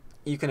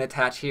 you can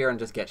attach here and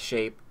just get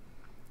shape.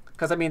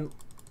 Because I mean,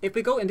 if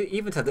we go into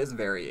even to this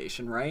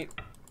variation, right?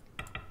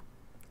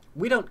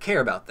 We don't care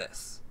about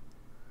this.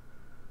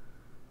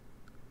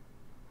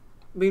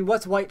 I mean,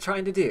 what's white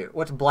trying to do?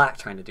 What's black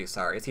trying to do,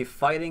 sorry? Is he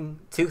fighting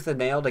tooth and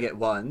nail to get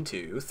 1,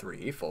 2,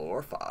 3,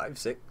 4, 5,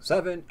 6,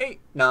 7, 8,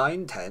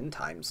 9, 10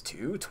 times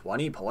 2,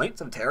 20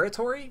 points of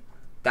territory?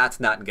 That's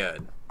not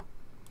good. I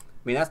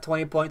mean, that's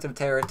 20 points of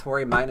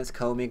territory minus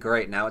Comey.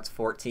 Great, now it's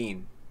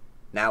 14.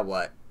 Now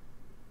what?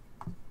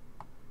 I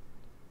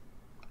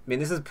mean,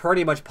 this is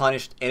pretty much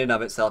punished in and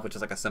of itself, which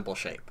is like a simple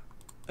shape.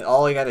 And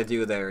all you gotta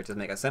do there is just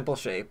make a simple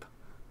shape,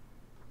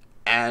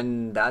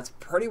 and that's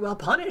pretty well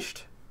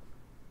punished.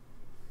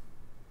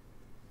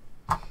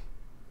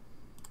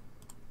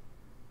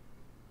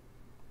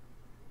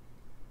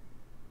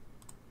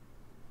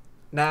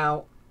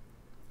 Now,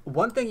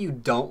 one thing you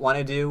don't want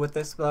to do with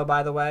this, though,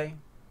 by the way,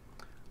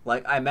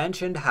 like I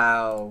mentioned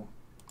how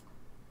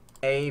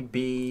A,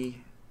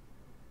 B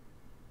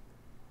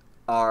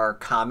are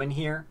common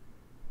here.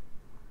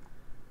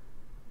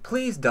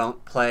 Please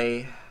don't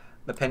play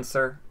the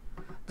pincer.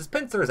 This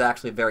pincer is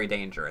actually very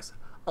dangerous.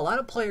 A lot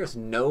of players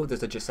know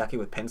there's a Joseki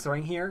with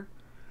pincering here,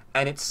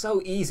 and it's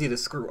so easy to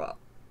screw up.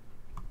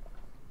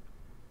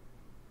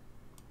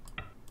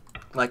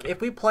 Like,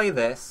 if we play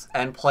this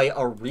and play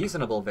a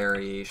reasonable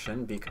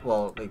variation,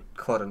 well, a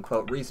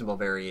quote-unquote reasonable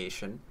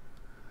variation,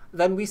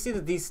 then we see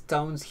that these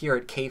stones here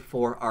at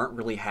K4 aren't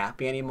really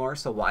happy anymore,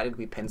 so why did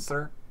we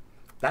pincer?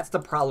 That's the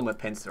problem with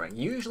pincering.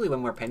 Usually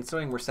when we're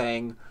pincering, we're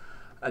saying,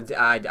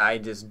 I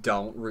just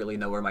don't really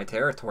know where my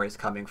territory is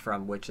coming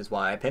from, which is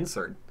why I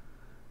pincered.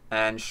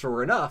 And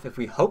sure enough, if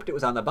we hoped it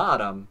was on the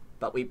bottom,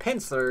 but we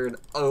pincered,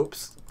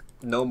 oops,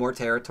 no more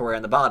territory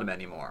on the bottom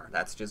anymore.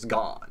 That's just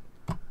gone.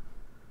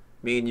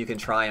 I mean, you can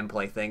try and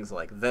play things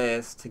like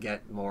this to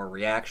get more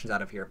reactions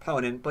out of your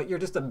opponent, but you're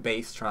just a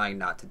base trying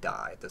not to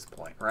die at this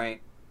point,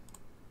 right?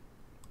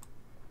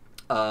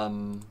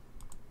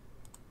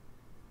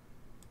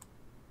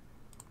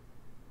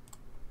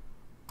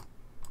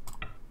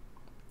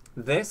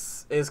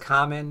 This is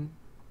common,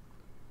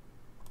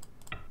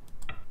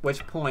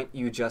 which point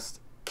you just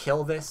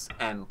kill this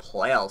and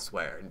play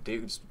elsewhere.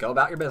 Just go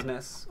about your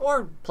business,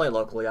 or play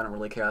locally, I don't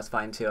really care, that's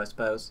fine too, I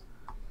suppose.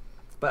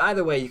 But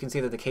either way, you can see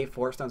that the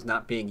K4 stone's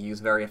not being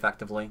used very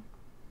effectively.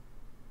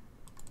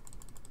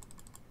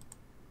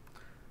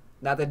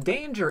 Now the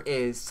danger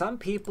is some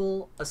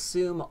people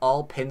assume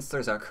all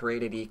pincers are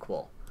created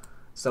equal.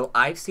 So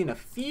I've seen a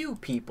few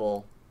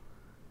people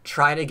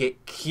try to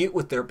get cute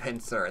with their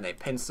pincer, and they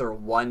pincer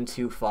one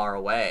too far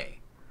away.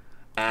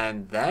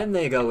 And then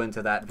they go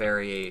into that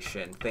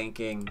variation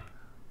thinking,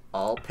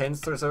 all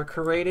pincers are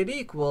created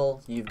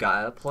equal, you've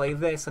got to play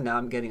this, and now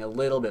I'm getting a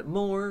little bit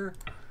more.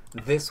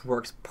 This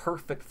works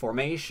perfect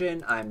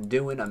formation, I'm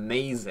doing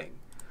amazing.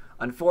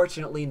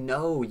 Unfortunately,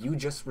 no, you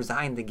just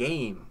resigned the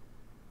game.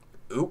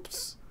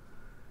 Oops.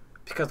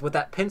 Because with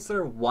that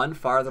pincer one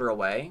farther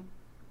away,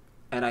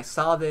 and I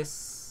saw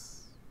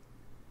this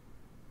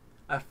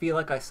I feel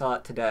like I saw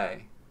it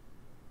today.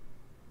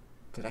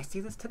 Did I see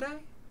this today?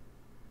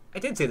 I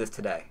did see this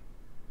today.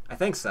 I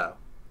think so.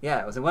 Yeah,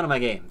 it was in one of my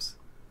games.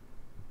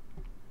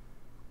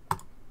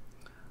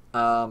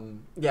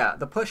 Yeah,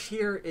 the push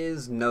here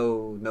is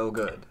no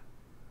good.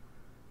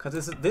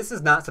 Because this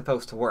is not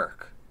supposed to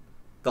work.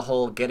 The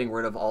whole getting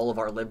rid of all of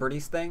our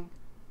liberties thing.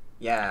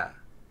 Yeah.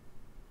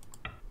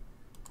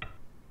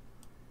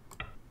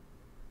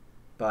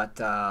 But,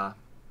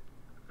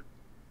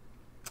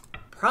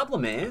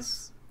 problem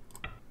is,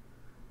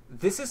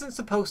 this isn't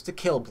supposed to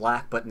kill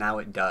black, but now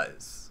it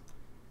does.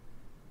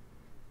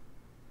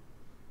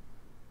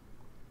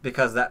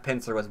 Because that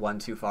pincer was one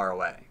too far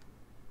away.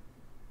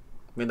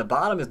 I mean, the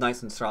bottom is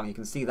nice and strong, you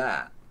can see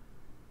that.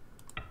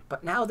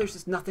 But now there's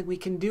just nothing we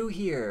can do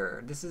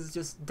here. This is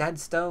just dead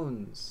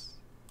stones.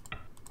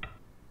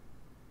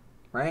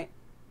 Right?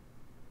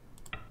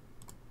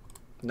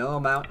 No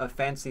amount of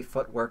fancy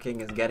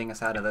footworking is getting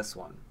us out of this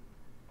one.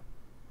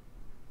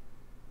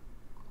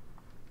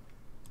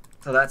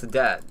 So that's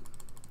dead.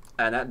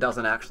 And that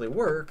doesn't actually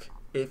work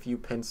if you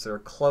pincer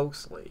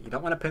closely. You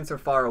don't want to pincer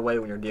far away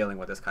when you're dealing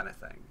with this kind of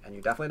thing. And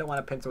you definitely don't want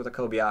to pincer with a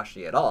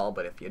Kobayashi at all,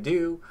 but if you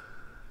do,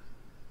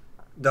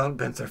 don't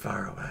pincer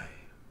far away.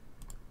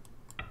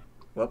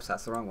 Whoops,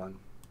 that's the wrong one.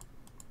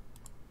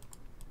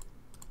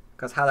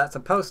 Because how that's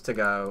supposed to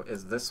go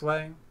is this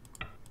way.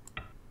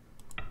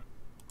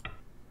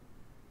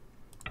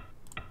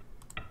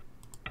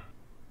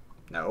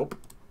 Nope.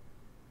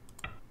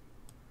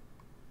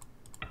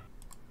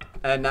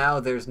 And now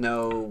there's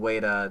no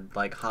way to,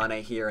 like,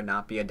 Hane here and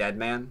not be a dead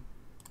man.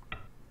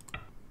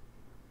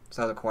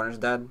 So the corner's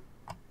dead.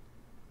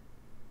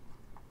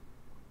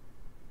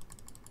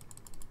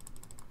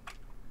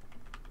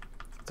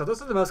 So those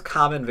are the most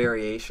common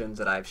variations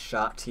that I've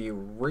shot to you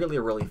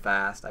really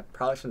fast. I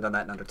probably shouldn't have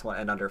done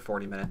that in under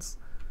 40 minutes.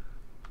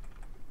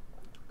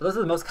 But those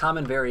are the most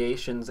common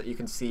variations that you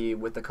can see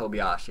with the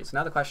Kobayashi. So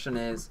now the question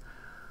is,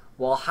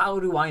 well, how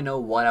do I know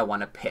what I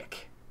want to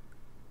pick?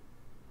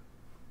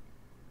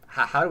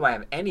 How do I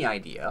have any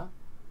idea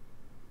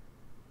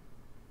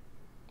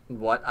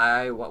what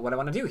I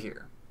want to do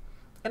here?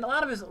 And a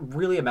lot of it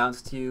really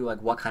amounts to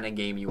like what kind of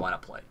game you want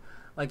to play.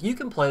 Like, you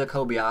can play the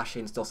Kobayashi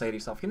and still say to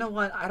yourself, you know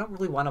what, I don't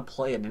really want to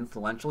play an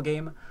influential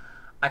game.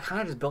 I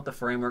kind of just built the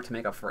framework to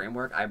make a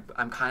framework.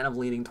 I'm kind of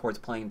leaning towards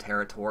playing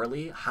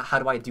territorially. How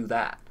do I do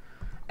that?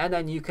 And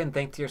then you can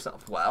think to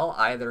yourself, well,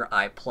 either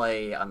I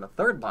play on the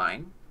third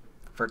line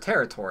for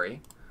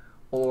territory,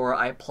 or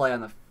I play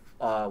on the,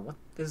 what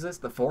is this,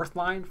 the fourth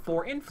line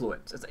for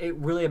influence. It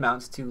really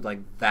amounts to, like,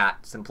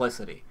 that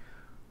simplicity.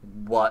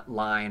 What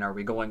line are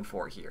we going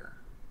for here?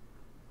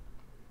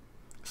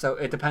 So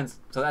it depends.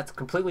 So that's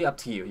completely up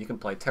to you. You can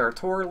play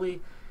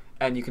territorially,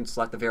 and you can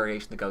select the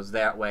variation that goes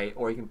that way,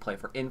 or you can play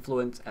for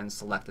influence and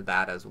select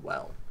that as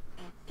well.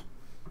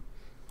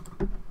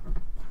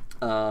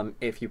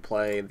 If you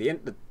play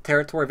the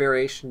territory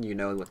variation, you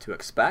know what to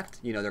expect.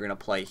 You know they're going to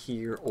play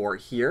here or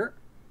here.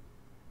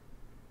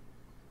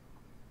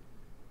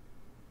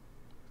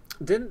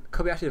 Didn't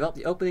Kobayashi develop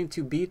the opening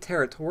to be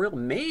territorial?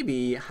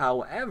 Maybe,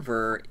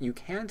 however, you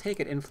can take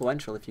it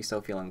influential if you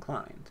so feel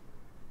inclined.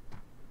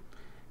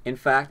 In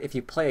fact, if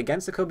you play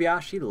against the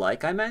Kobayashi,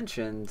 like I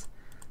mentioned,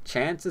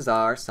 chances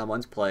are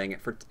someone's playing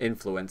it for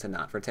influence and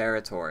not for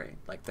territory.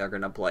 Like, they're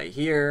going to play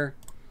here,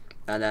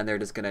 and then they're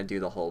just going to do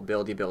the whole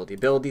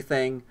buildy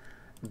thing,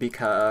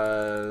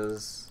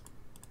 because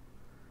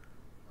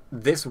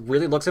this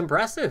really looks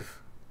impressive.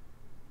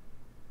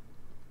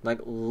 Like,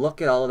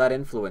 look at all of that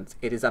influence.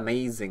 It is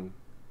amazing.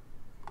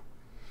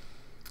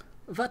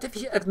 What if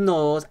he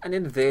ignores and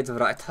invades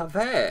right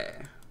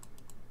away?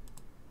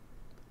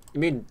 You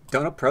mean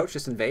don't approach,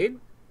 just invade?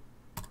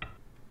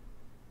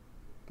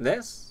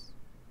 This?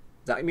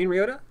 Is that what you mean,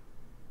 Ryota?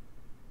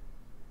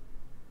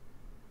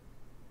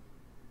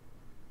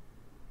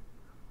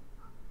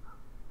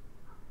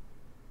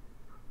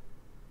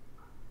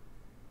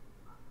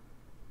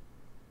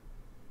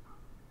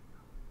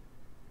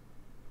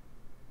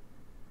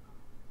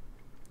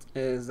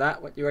 Is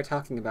that what you are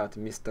talking about,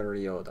 Mr.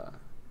 Ryota?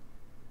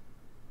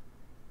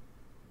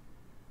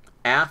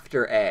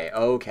 After A,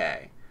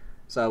 okay.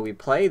 So we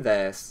play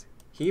this,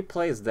 he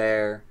plays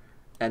there,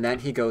 and then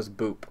he goes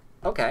boop.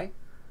 Okay.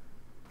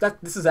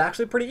 This is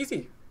actually pretty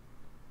easy.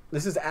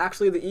 This is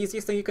actually the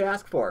easiest thing you could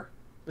ask for.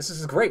 This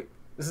is great.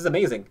 This is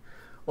amazing.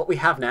 What we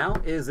have now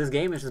is this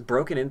game is just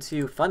broken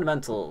into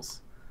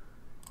fundamentals.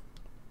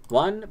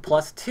 1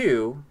 plus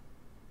 2.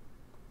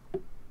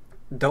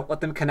 Don't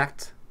let them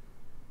connect.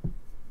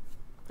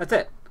 That's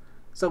it.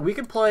 So we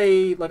can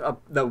play like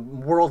the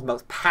world's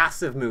most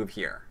passive move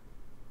here.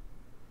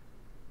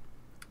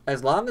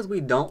 As long as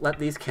we don't let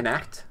these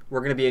connect,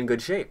 we're going to be in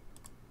good shape.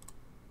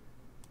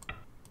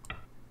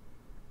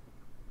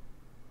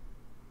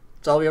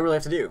 That's all we really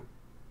have to do.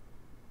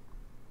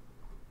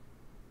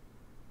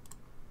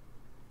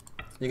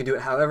 You can do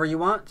it however you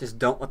want, just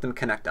don't let them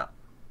connect up.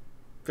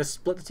 Just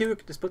split two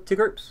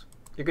groups.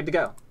 You're good to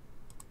go.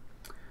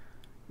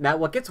 Now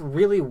what gets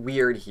really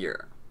weird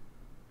here,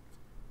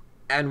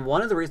 and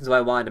one of the reasons why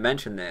I wanted to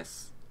mention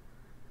this,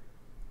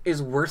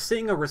 is we're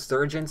seeing a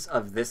resurgence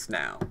of this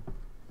now.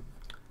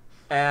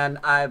 And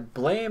I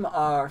blame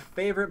our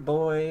favorite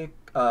boy,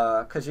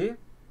 Kaji.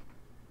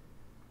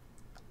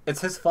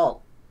 It's his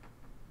fault.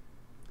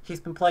 He's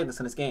been playing this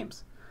in his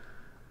games.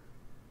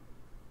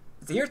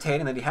 It's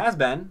irritating that he has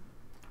been,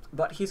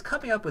 but he's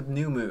coming up with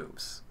new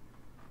moves.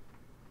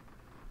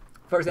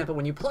 For example,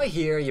 when you play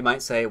here, you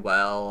might say,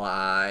 well,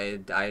 I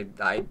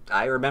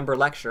remember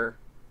lecture.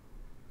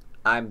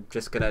 I'm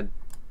just gonna,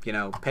 you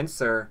know,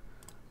 pincer,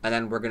 and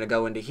then we're gonna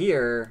go into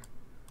here,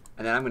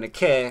 and then I'm gonna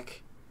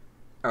kick,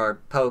 or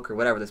poke, or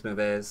whatever this move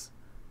is,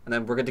 and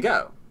then we're good to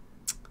go.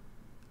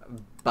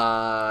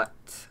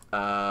 But,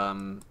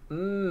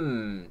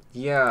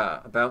 yeah,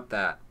 about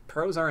that.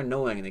 Pros are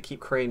annoying, and they keep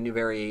creating new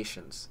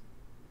variations.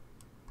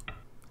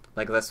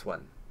 Like this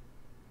one.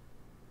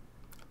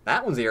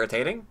 That one's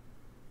irritating.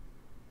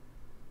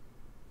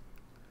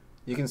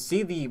 You can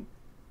see the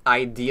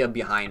idea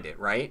behind it,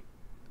 right?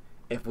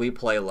 If we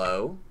play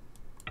low,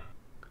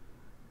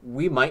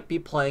 we might be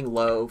playing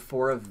low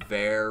for a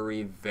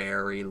very,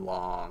 very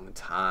long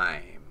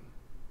time.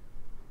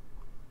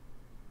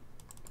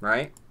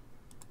 Right?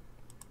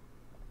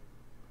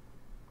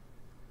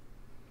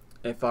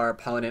 If our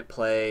opponent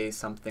plays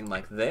something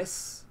like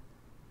this,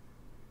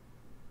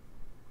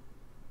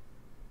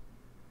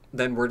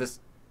 then we're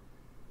just...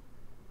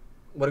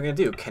 What are we going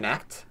to do?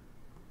 Connect?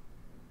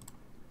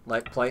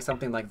 Like, play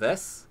something like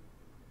this?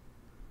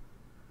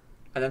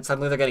 And then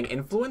suddenly they're getting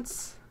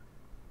influence?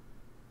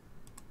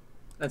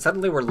 And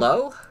suddenly we're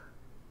low?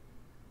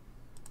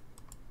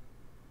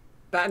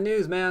 Bad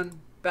news,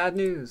 man. Bad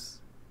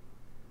news.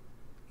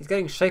 He's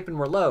getting shape and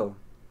we're low.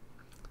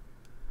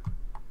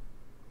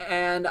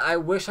 And I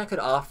wish I could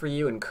offer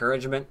you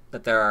encouragement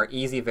that there are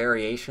easy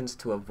variations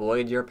to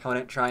avoid your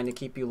opponent trying to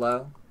keep you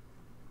low.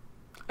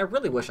 I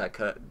really wish I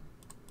could.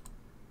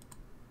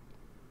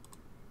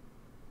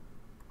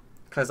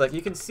 Because, like,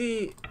 you can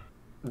see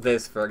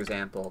this, for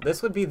example.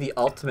 This would be the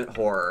ultimate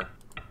horror.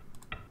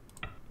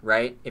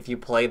 Right? If you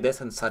played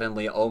this and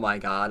suddenly, oh my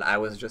god, I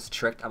was just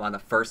tricked. I'm on the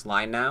first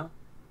line now.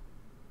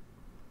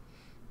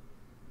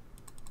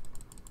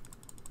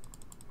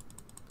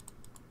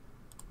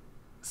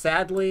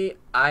 Sadly,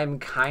 I'm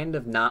kind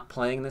of not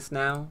playing this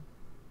now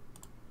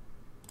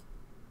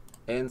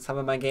in some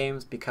of my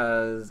games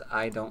because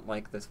I don't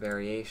like this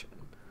variation.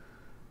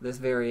 This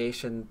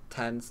variation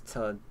tends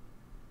to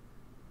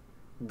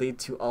lead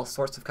to all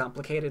sorts of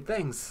complicated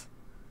things.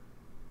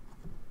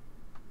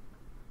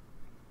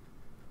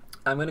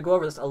 I'm going to go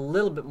over this a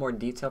little bit more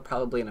detail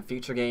probably in a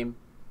future game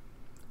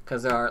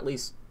because there are at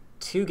least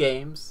 2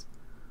 games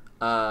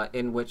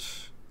in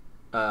which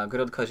good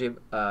old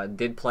Koji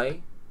did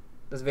play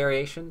this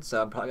variation,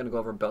 so I'm probably going to go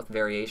over both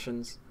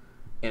variations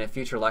in a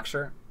future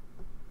lecture.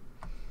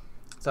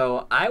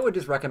 So I would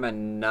just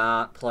recommend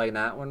not playing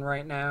that one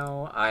right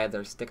now.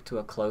 Either stick to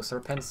a closer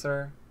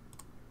pincer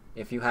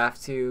if you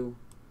have to,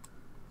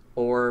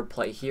 or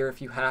play here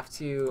if you have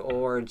to,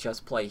 or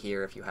just play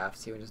here if you have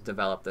to, and just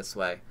develop this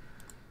way.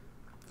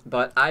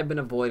 But I've been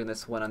avoiding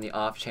this one on the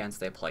off chance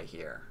they play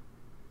here.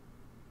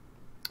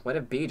 What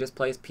if B just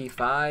plays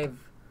P5?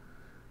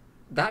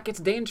 That gets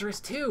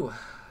dangerous too.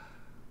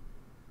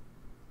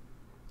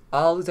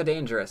 All these are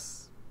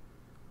dangerous.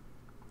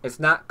 It's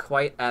not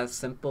quite as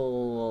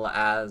simple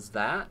as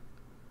that.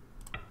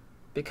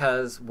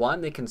 Because,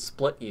 one, they can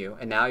split you,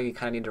 and now you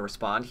kind of need to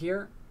respond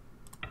here.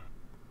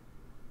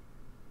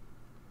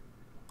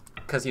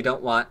 Because you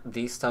don't want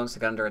these stones to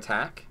get under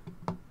attack.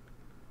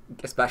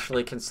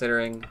 Especially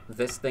considering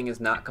this thing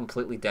is not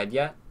completely dead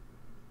yet.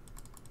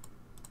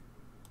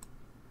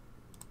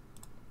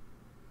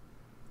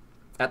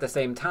 At the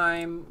same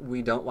time,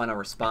 we don't want to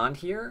respond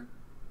here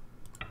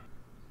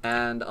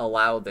and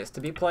allow this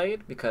to be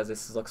played because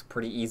this looks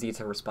pretty easy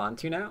to respond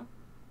to now.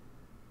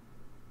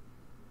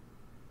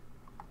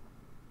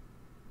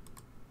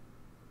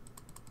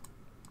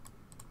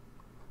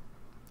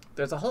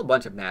 There's a whole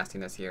bunch of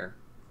nastiness here.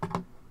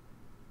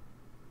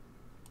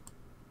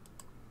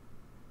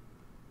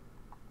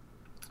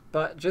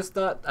 But just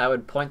thought I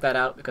would point that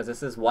out because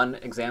this is one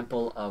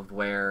example of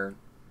where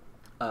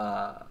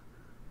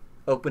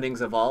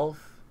openings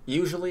evolve.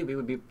 Usually we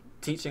would be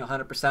teaching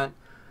 100%.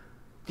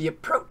 The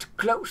approach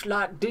close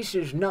like this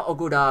is not a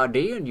good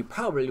idea, and you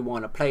probably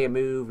want to play a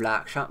move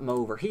like something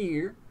over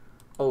here,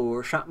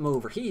 or something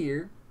over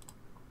here.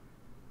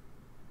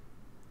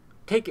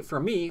 Take it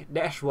from me,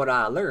 that's what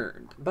I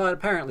learned. But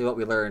apparently what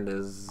we learned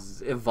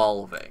is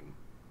evolving.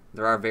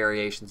 There are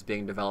variations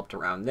being developed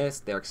around this.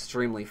 They're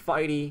extremely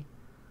fighty.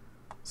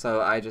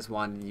 So I just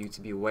wanted you to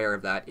be aware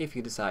of that if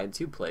you decide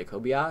to play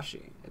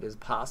Kobayashi. It is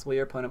possible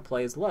your opponent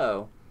plays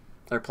low,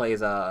 or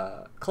plays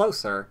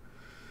closer,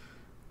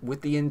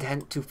 with the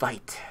intent to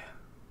fight.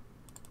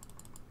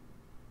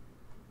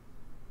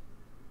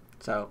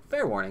 So,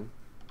 fair warning.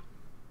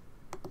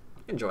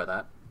 Enjoy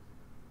that.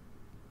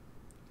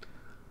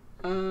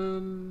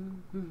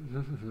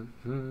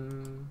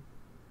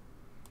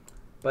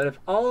 But if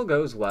all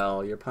goes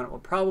well, your opponent will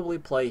probably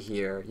play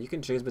here. You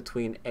can choose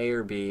between A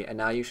or B, and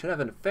now you should have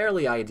a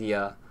fairly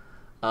idea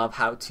of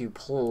how to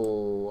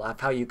pull, of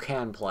how you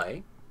can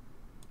play.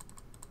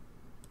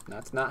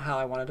 That's not how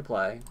I wanted to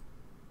play.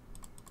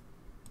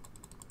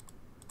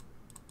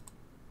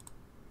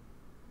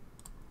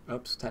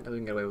 Oops, technically we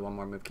can get away with one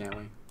more move, can't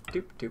we?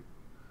 Doop, doop.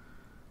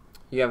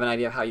 You have an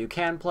idea of how you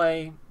can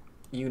play.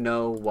 You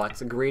know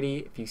what's greedy.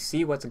 If you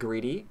see what's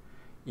greedy,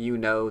 you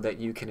know that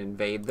you can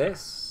invade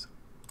this.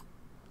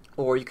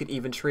 Or you could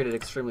even treat it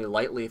extremely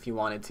lightly if you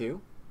wanted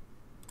to.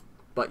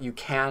 But you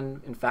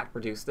can, in fact,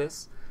 reduce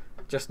this.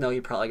 Just know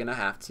you're probably going to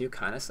have to.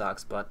 Kind of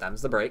sucks, but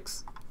them's the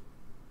breaks.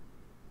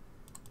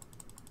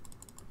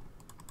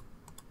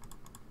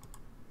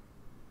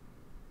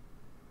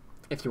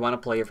 If you want to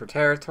play for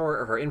territory,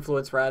 or for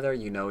influence rather,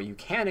 you know you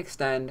can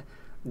extend.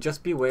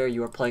 Just beware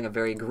you are playing a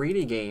very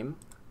greedy game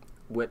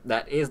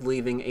that is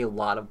leaving a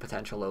lot of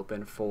potential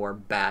open for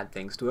bad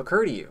things to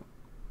occur to you.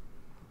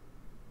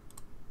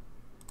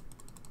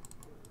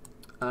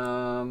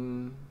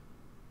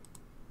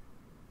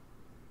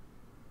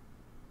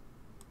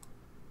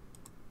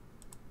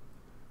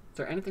 Is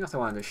there anything else I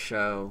wanted to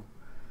show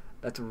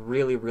that's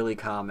really, really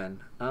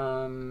common?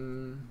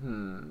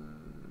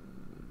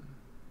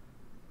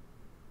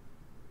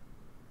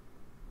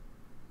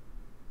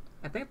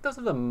 I think those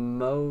are the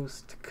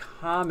most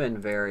common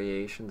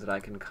variations that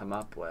I can come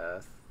up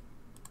with.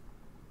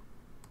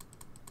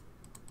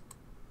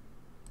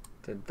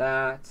 Did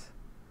that.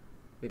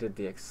 We did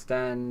the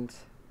extend.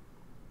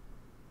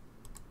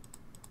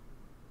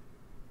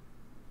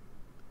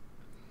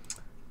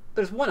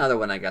 There's one other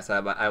one I guess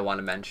I want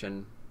to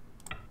mention.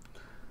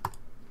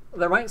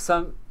 There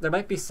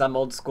might be some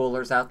old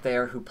schoolers out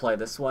there who play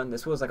this one.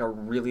 This was like a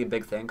really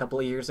big thing a couple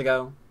of years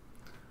ago.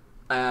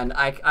 And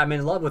I'm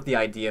in love with the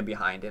idea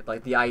behind it.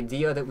 Like, the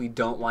idea that we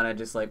don't want to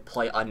just, like,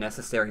 play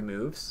unnecessary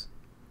moves.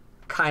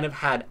 Kind of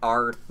had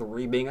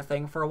R3 being a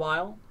thing for a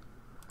while.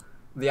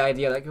 The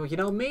idea, like, well, you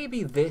know,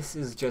 maybe this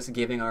is just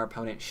giving our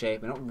opponent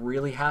shape. We don't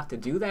really have to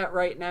do that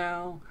right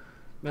now.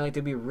 I mean, like,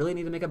 do we really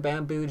need to make a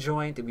bamboo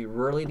joint? Do we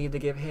really need to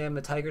give him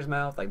the tiger's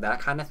mouth? Like, that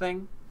kind of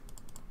thing.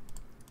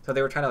 So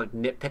they were trying to, like,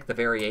 nitpick the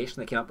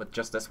variation. They came up with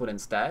just this one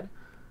instead.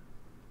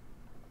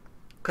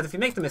 Because if you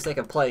make the mistake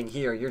of playing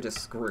here, you're just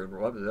screwed.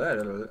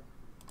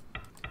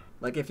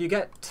 Like, if you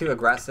get too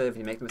aggressive,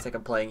 you make the mistake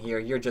of playing here,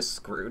 you're just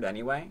screwed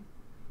anyway.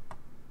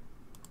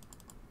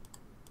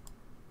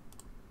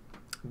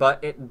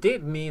 But it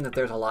did mean that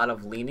there's a lot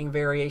of leaning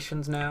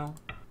variations now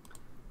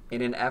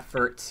in an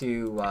effort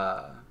to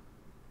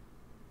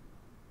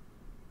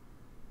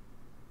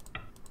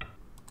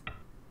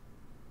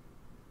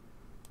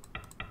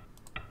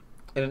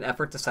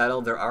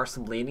settle. There are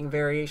some leaning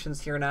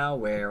variations here now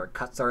where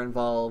cuts are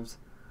involved,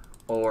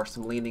 or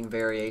some leaning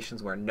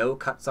variations where no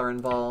cuts are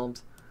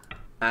involved,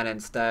 and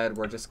instead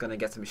we're just going to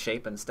get some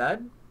shape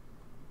instead.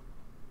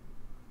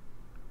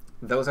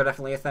 Those are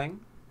definitely a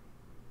thing.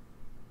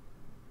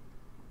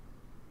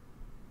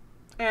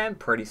 And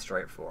pretty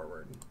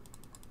straightforward.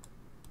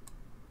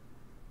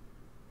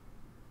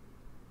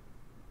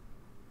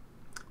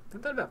 I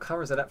think that about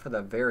covers it up for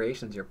the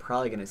variations you're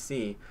probably going to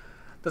see.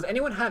 Does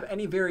anyone have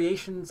any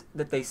variations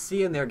that they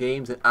see in their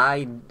games that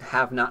I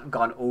have not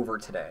gone over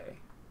today?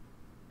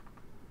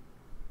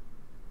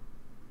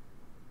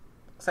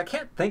 So I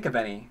can't think of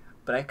any,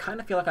 but I kind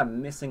of feel like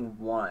I'm missing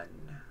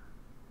one.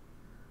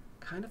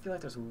 Kind of feel like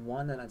there's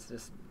one that I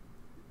just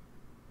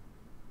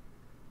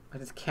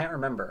can't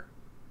remember.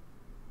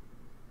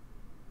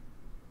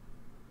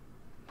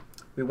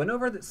 We went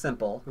over the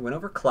simple. We went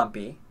over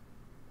clumpy.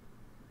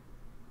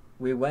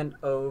 We went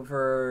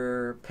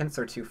over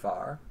pincer too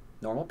far.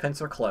 Normal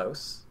pincer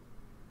close.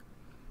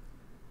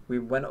 We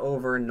went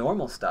over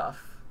normal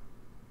stuff.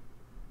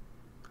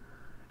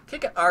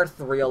 Kick at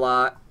R3 a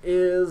lot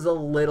is a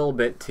little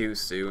bit too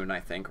soon, I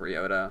think,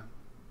 Ryota.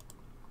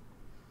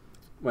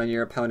 When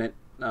your opponent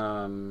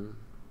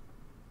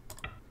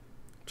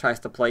tries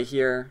to play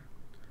here.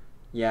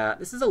 Yeah,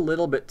 this is a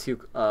little bit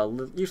too,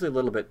 usually a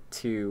little bit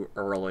too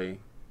early.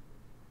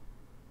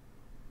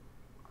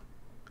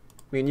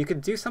 I mean, you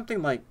could do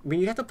something like, I mean,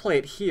 you have to play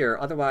it here.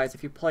 Otherwise,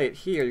 if you play it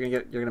here,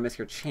 you're gonna miss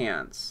your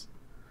chance.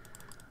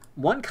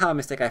 One common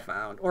mistake I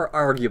found, or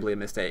arguably a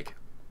mistake,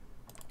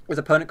 was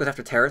opponent goes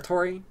after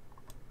territory,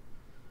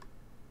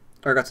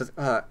 or goes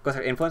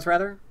after influence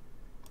rather,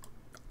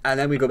 and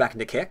then we go back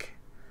into kick,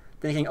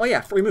 thinking, oh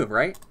yeah, free move,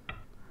 right?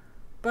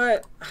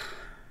 But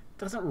it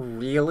doesn't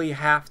really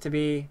have to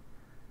be,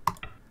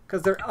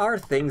 because there are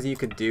things you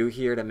could do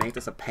here to make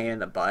this a pain in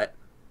the butt.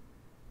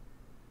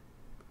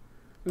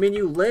 I mean,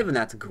 you live and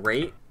that's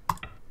great,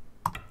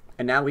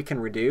 and now we can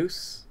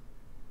reduce,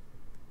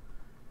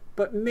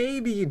 but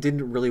maybe you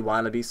didn't really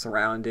want to be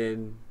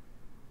surrounded.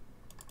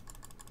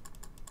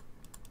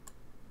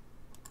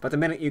 But the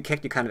minute you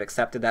kicked, you kind of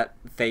accepted that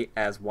fate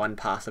as one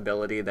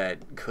possibility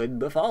that could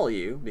befall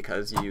you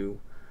because you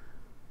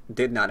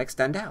did not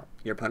extend out.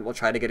 Your opponent will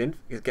try to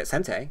get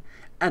sente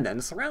and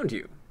then surround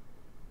you,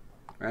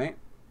 right?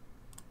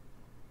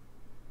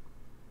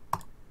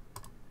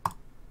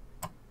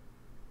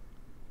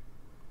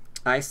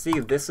 I see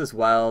this as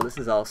well. This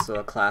is also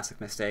a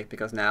classic mistake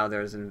because now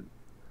there's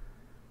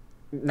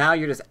now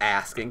you're just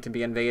asking to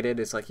be invaded.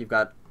 It's like you've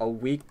got a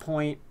weak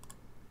point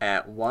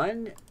at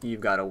 1,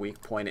 you've got a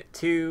weak point at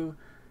 2.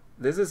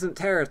 This isn't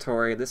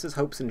territory, this is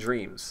hopes and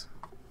dreams.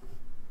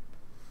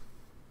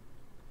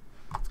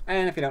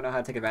 And if you don't know how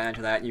to take advantage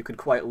of that, you could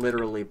quite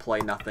literally play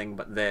nothing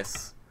but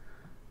this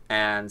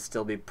and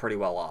still be pretty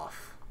well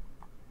off.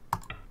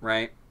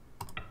 Right?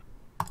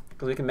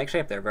 Because we can make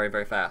shape there very,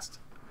 very fast.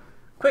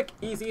 Quick,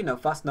 easy, no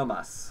fuss, no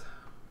muss.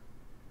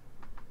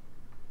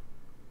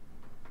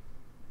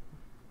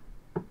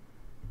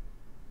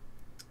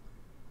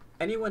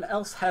 Anyone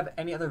else have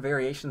any other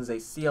variations they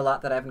see a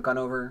lot that I haven't gone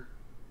over?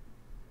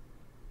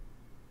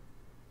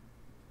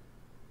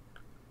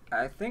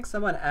 I think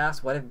someone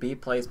asked what if B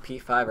plays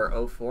P5 or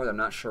O4. I'm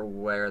not sure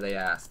where they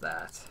asked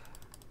that.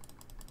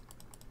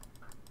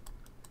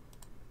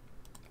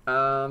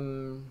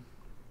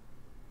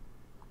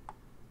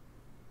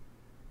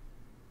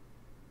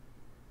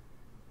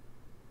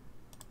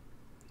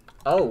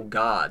 Oh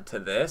god, to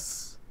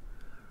this?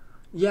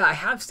 Yeah, I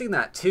have seen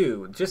that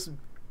too. Just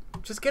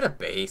get a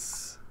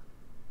base.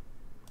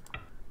 I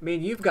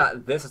mean, you've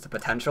got this as a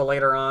potential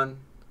later on.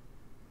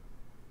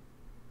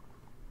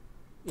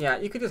 Yeah,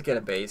 you could just get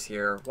a base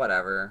here,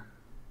 whatever.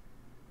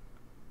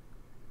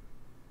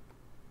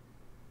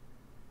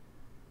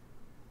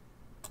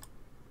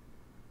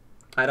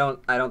 I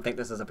don't think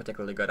this is a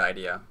particularly good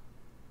idea.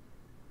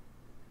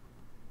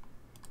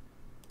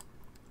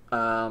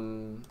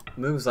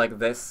 Moves like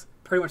this,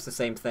 pretty much the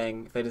same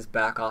thing. If they just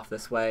back off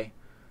this way,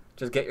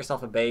 just get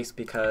yourself a base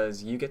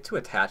because you get to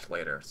attach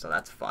later, so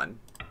that's fun.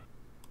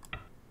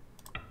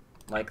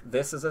 Like,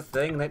 this is a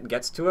thing that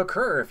gets to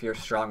occur if you're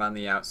strong on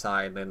the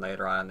outside then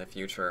later on in the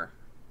future.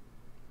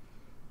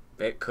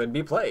 It could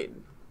be played.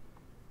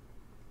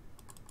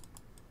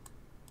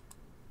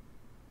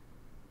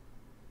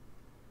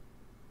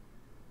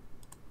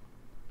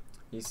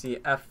 You see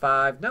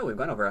F5. No, we've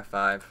gone over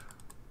F5.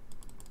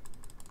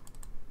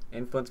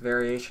 Influence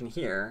variation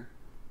here.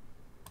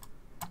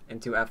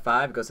 Into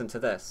F5 goes into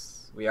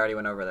this. We already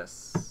went over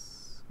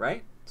this,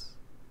 right?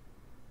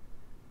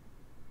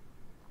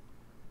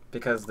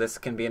 Because this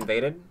can be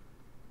invaded.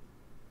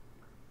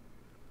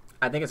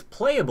 I think it's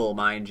playable,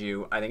 mind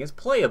you. I think it's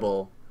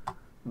playable,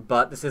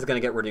 but this is going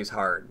to get reduced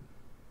hard.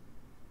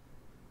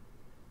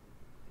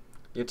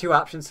 Your two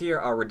options here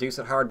are reduce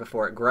it hard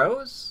before it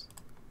grows,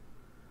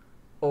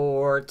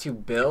 or to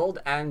build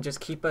and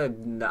just keep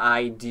an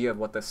idea of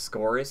what the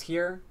score is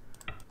here,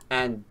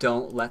 and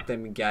don't let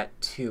them get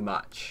too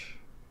much.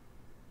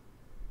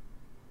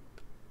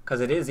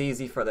 Because it is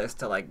easy for this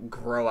to, like,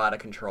 grow out of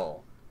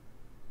control.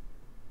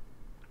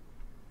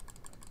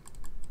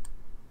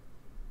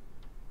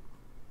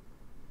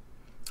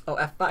 Oh,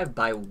 F5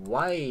 by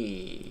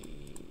white.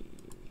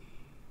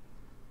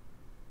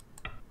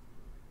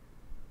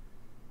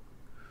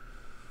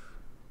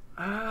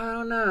 I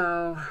don't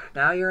know.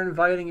 Now you're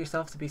inviting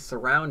yourself to be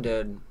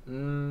surrounded.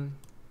 And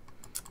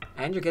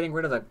you're getting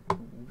rid of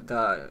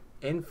the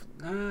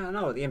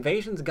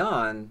invasion's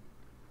gone.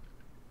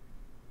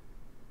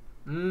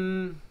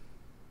 I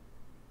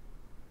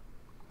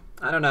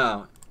don't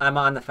know. I'm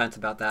on the fence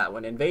about that.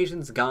 When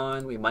invasion's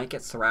gone, we might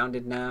get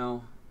surrounded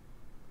now.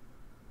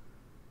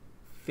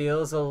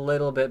 Feels a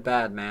little bit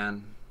bad,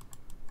 man.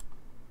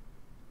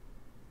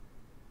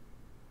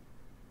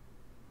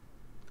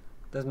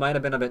 This might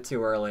have been a bit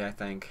too early, I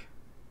think.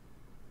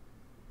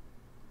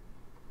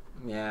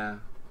 Yeah.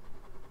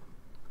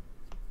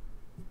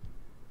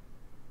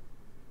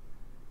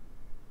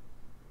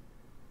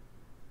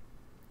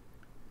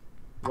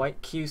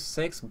 White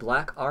Q6,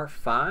 black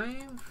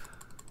R5?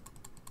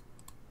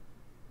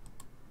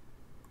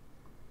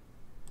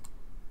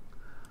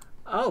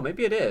 Oh,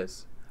 maybe it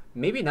is.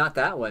 Maybe not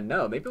that one.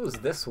 No, maybe it was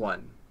this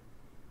one.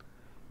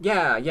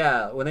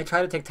 Yeah. When they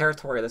try to take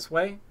territory this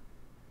way,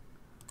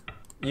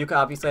 you can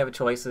obviously have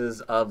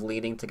choices of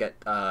leading to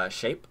get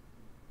shape.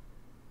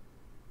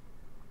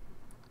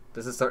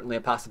 This is certainly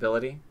a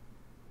possibility.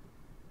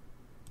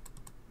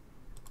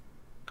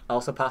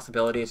 Also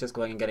possibility is just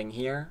going and getting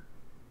here.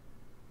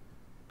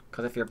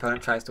 Because if your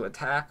opponent tries to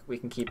attack, we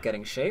can keep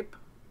getting shape.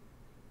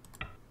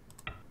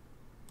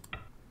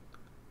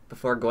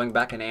 Before going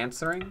back and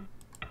answering.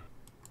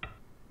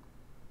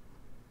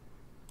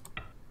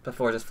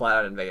 Before just flat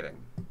out invading.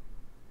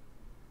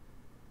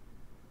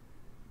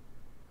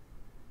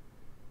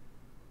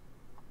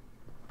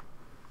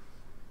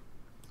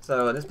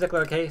 So in this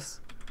particular case,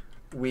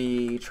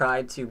 we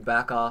tried to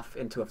back off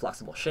into a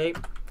flexible shape.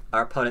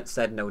 Our opponent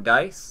said no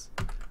dice.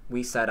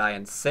 We said I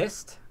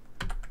insist.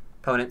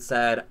 Opponent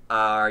said,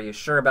 are you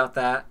sure about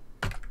that?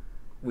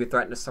 We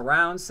threatened to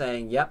surround,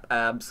 saying yep,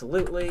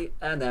 absolutely.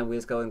 And then we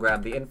just go and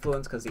grab the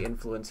influence, because the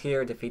influence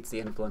here defeats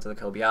the influence of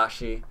the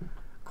Kobayashi.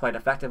 Quite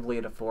effectively,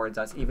 it affords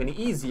us even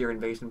easier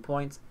invasion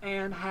points,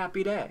 and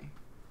happy day.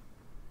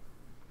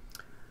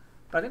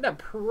 But I think that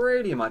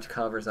pretty much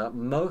covers up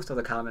most of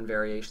the common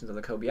variations of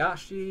the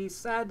Kobayashi.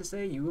 Sad to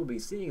say, you will be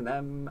seeing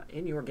them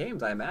in your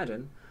games, I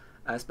imagine.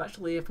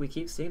 Especially if we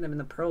keep seeing them in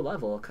the pro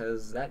level,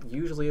 because that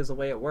usually is the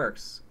way it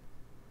works.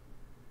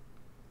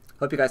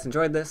 Hope you guys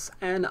enjoyed this,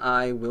 and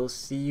I will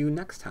see you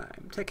next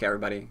time. Take care,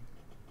 everybody.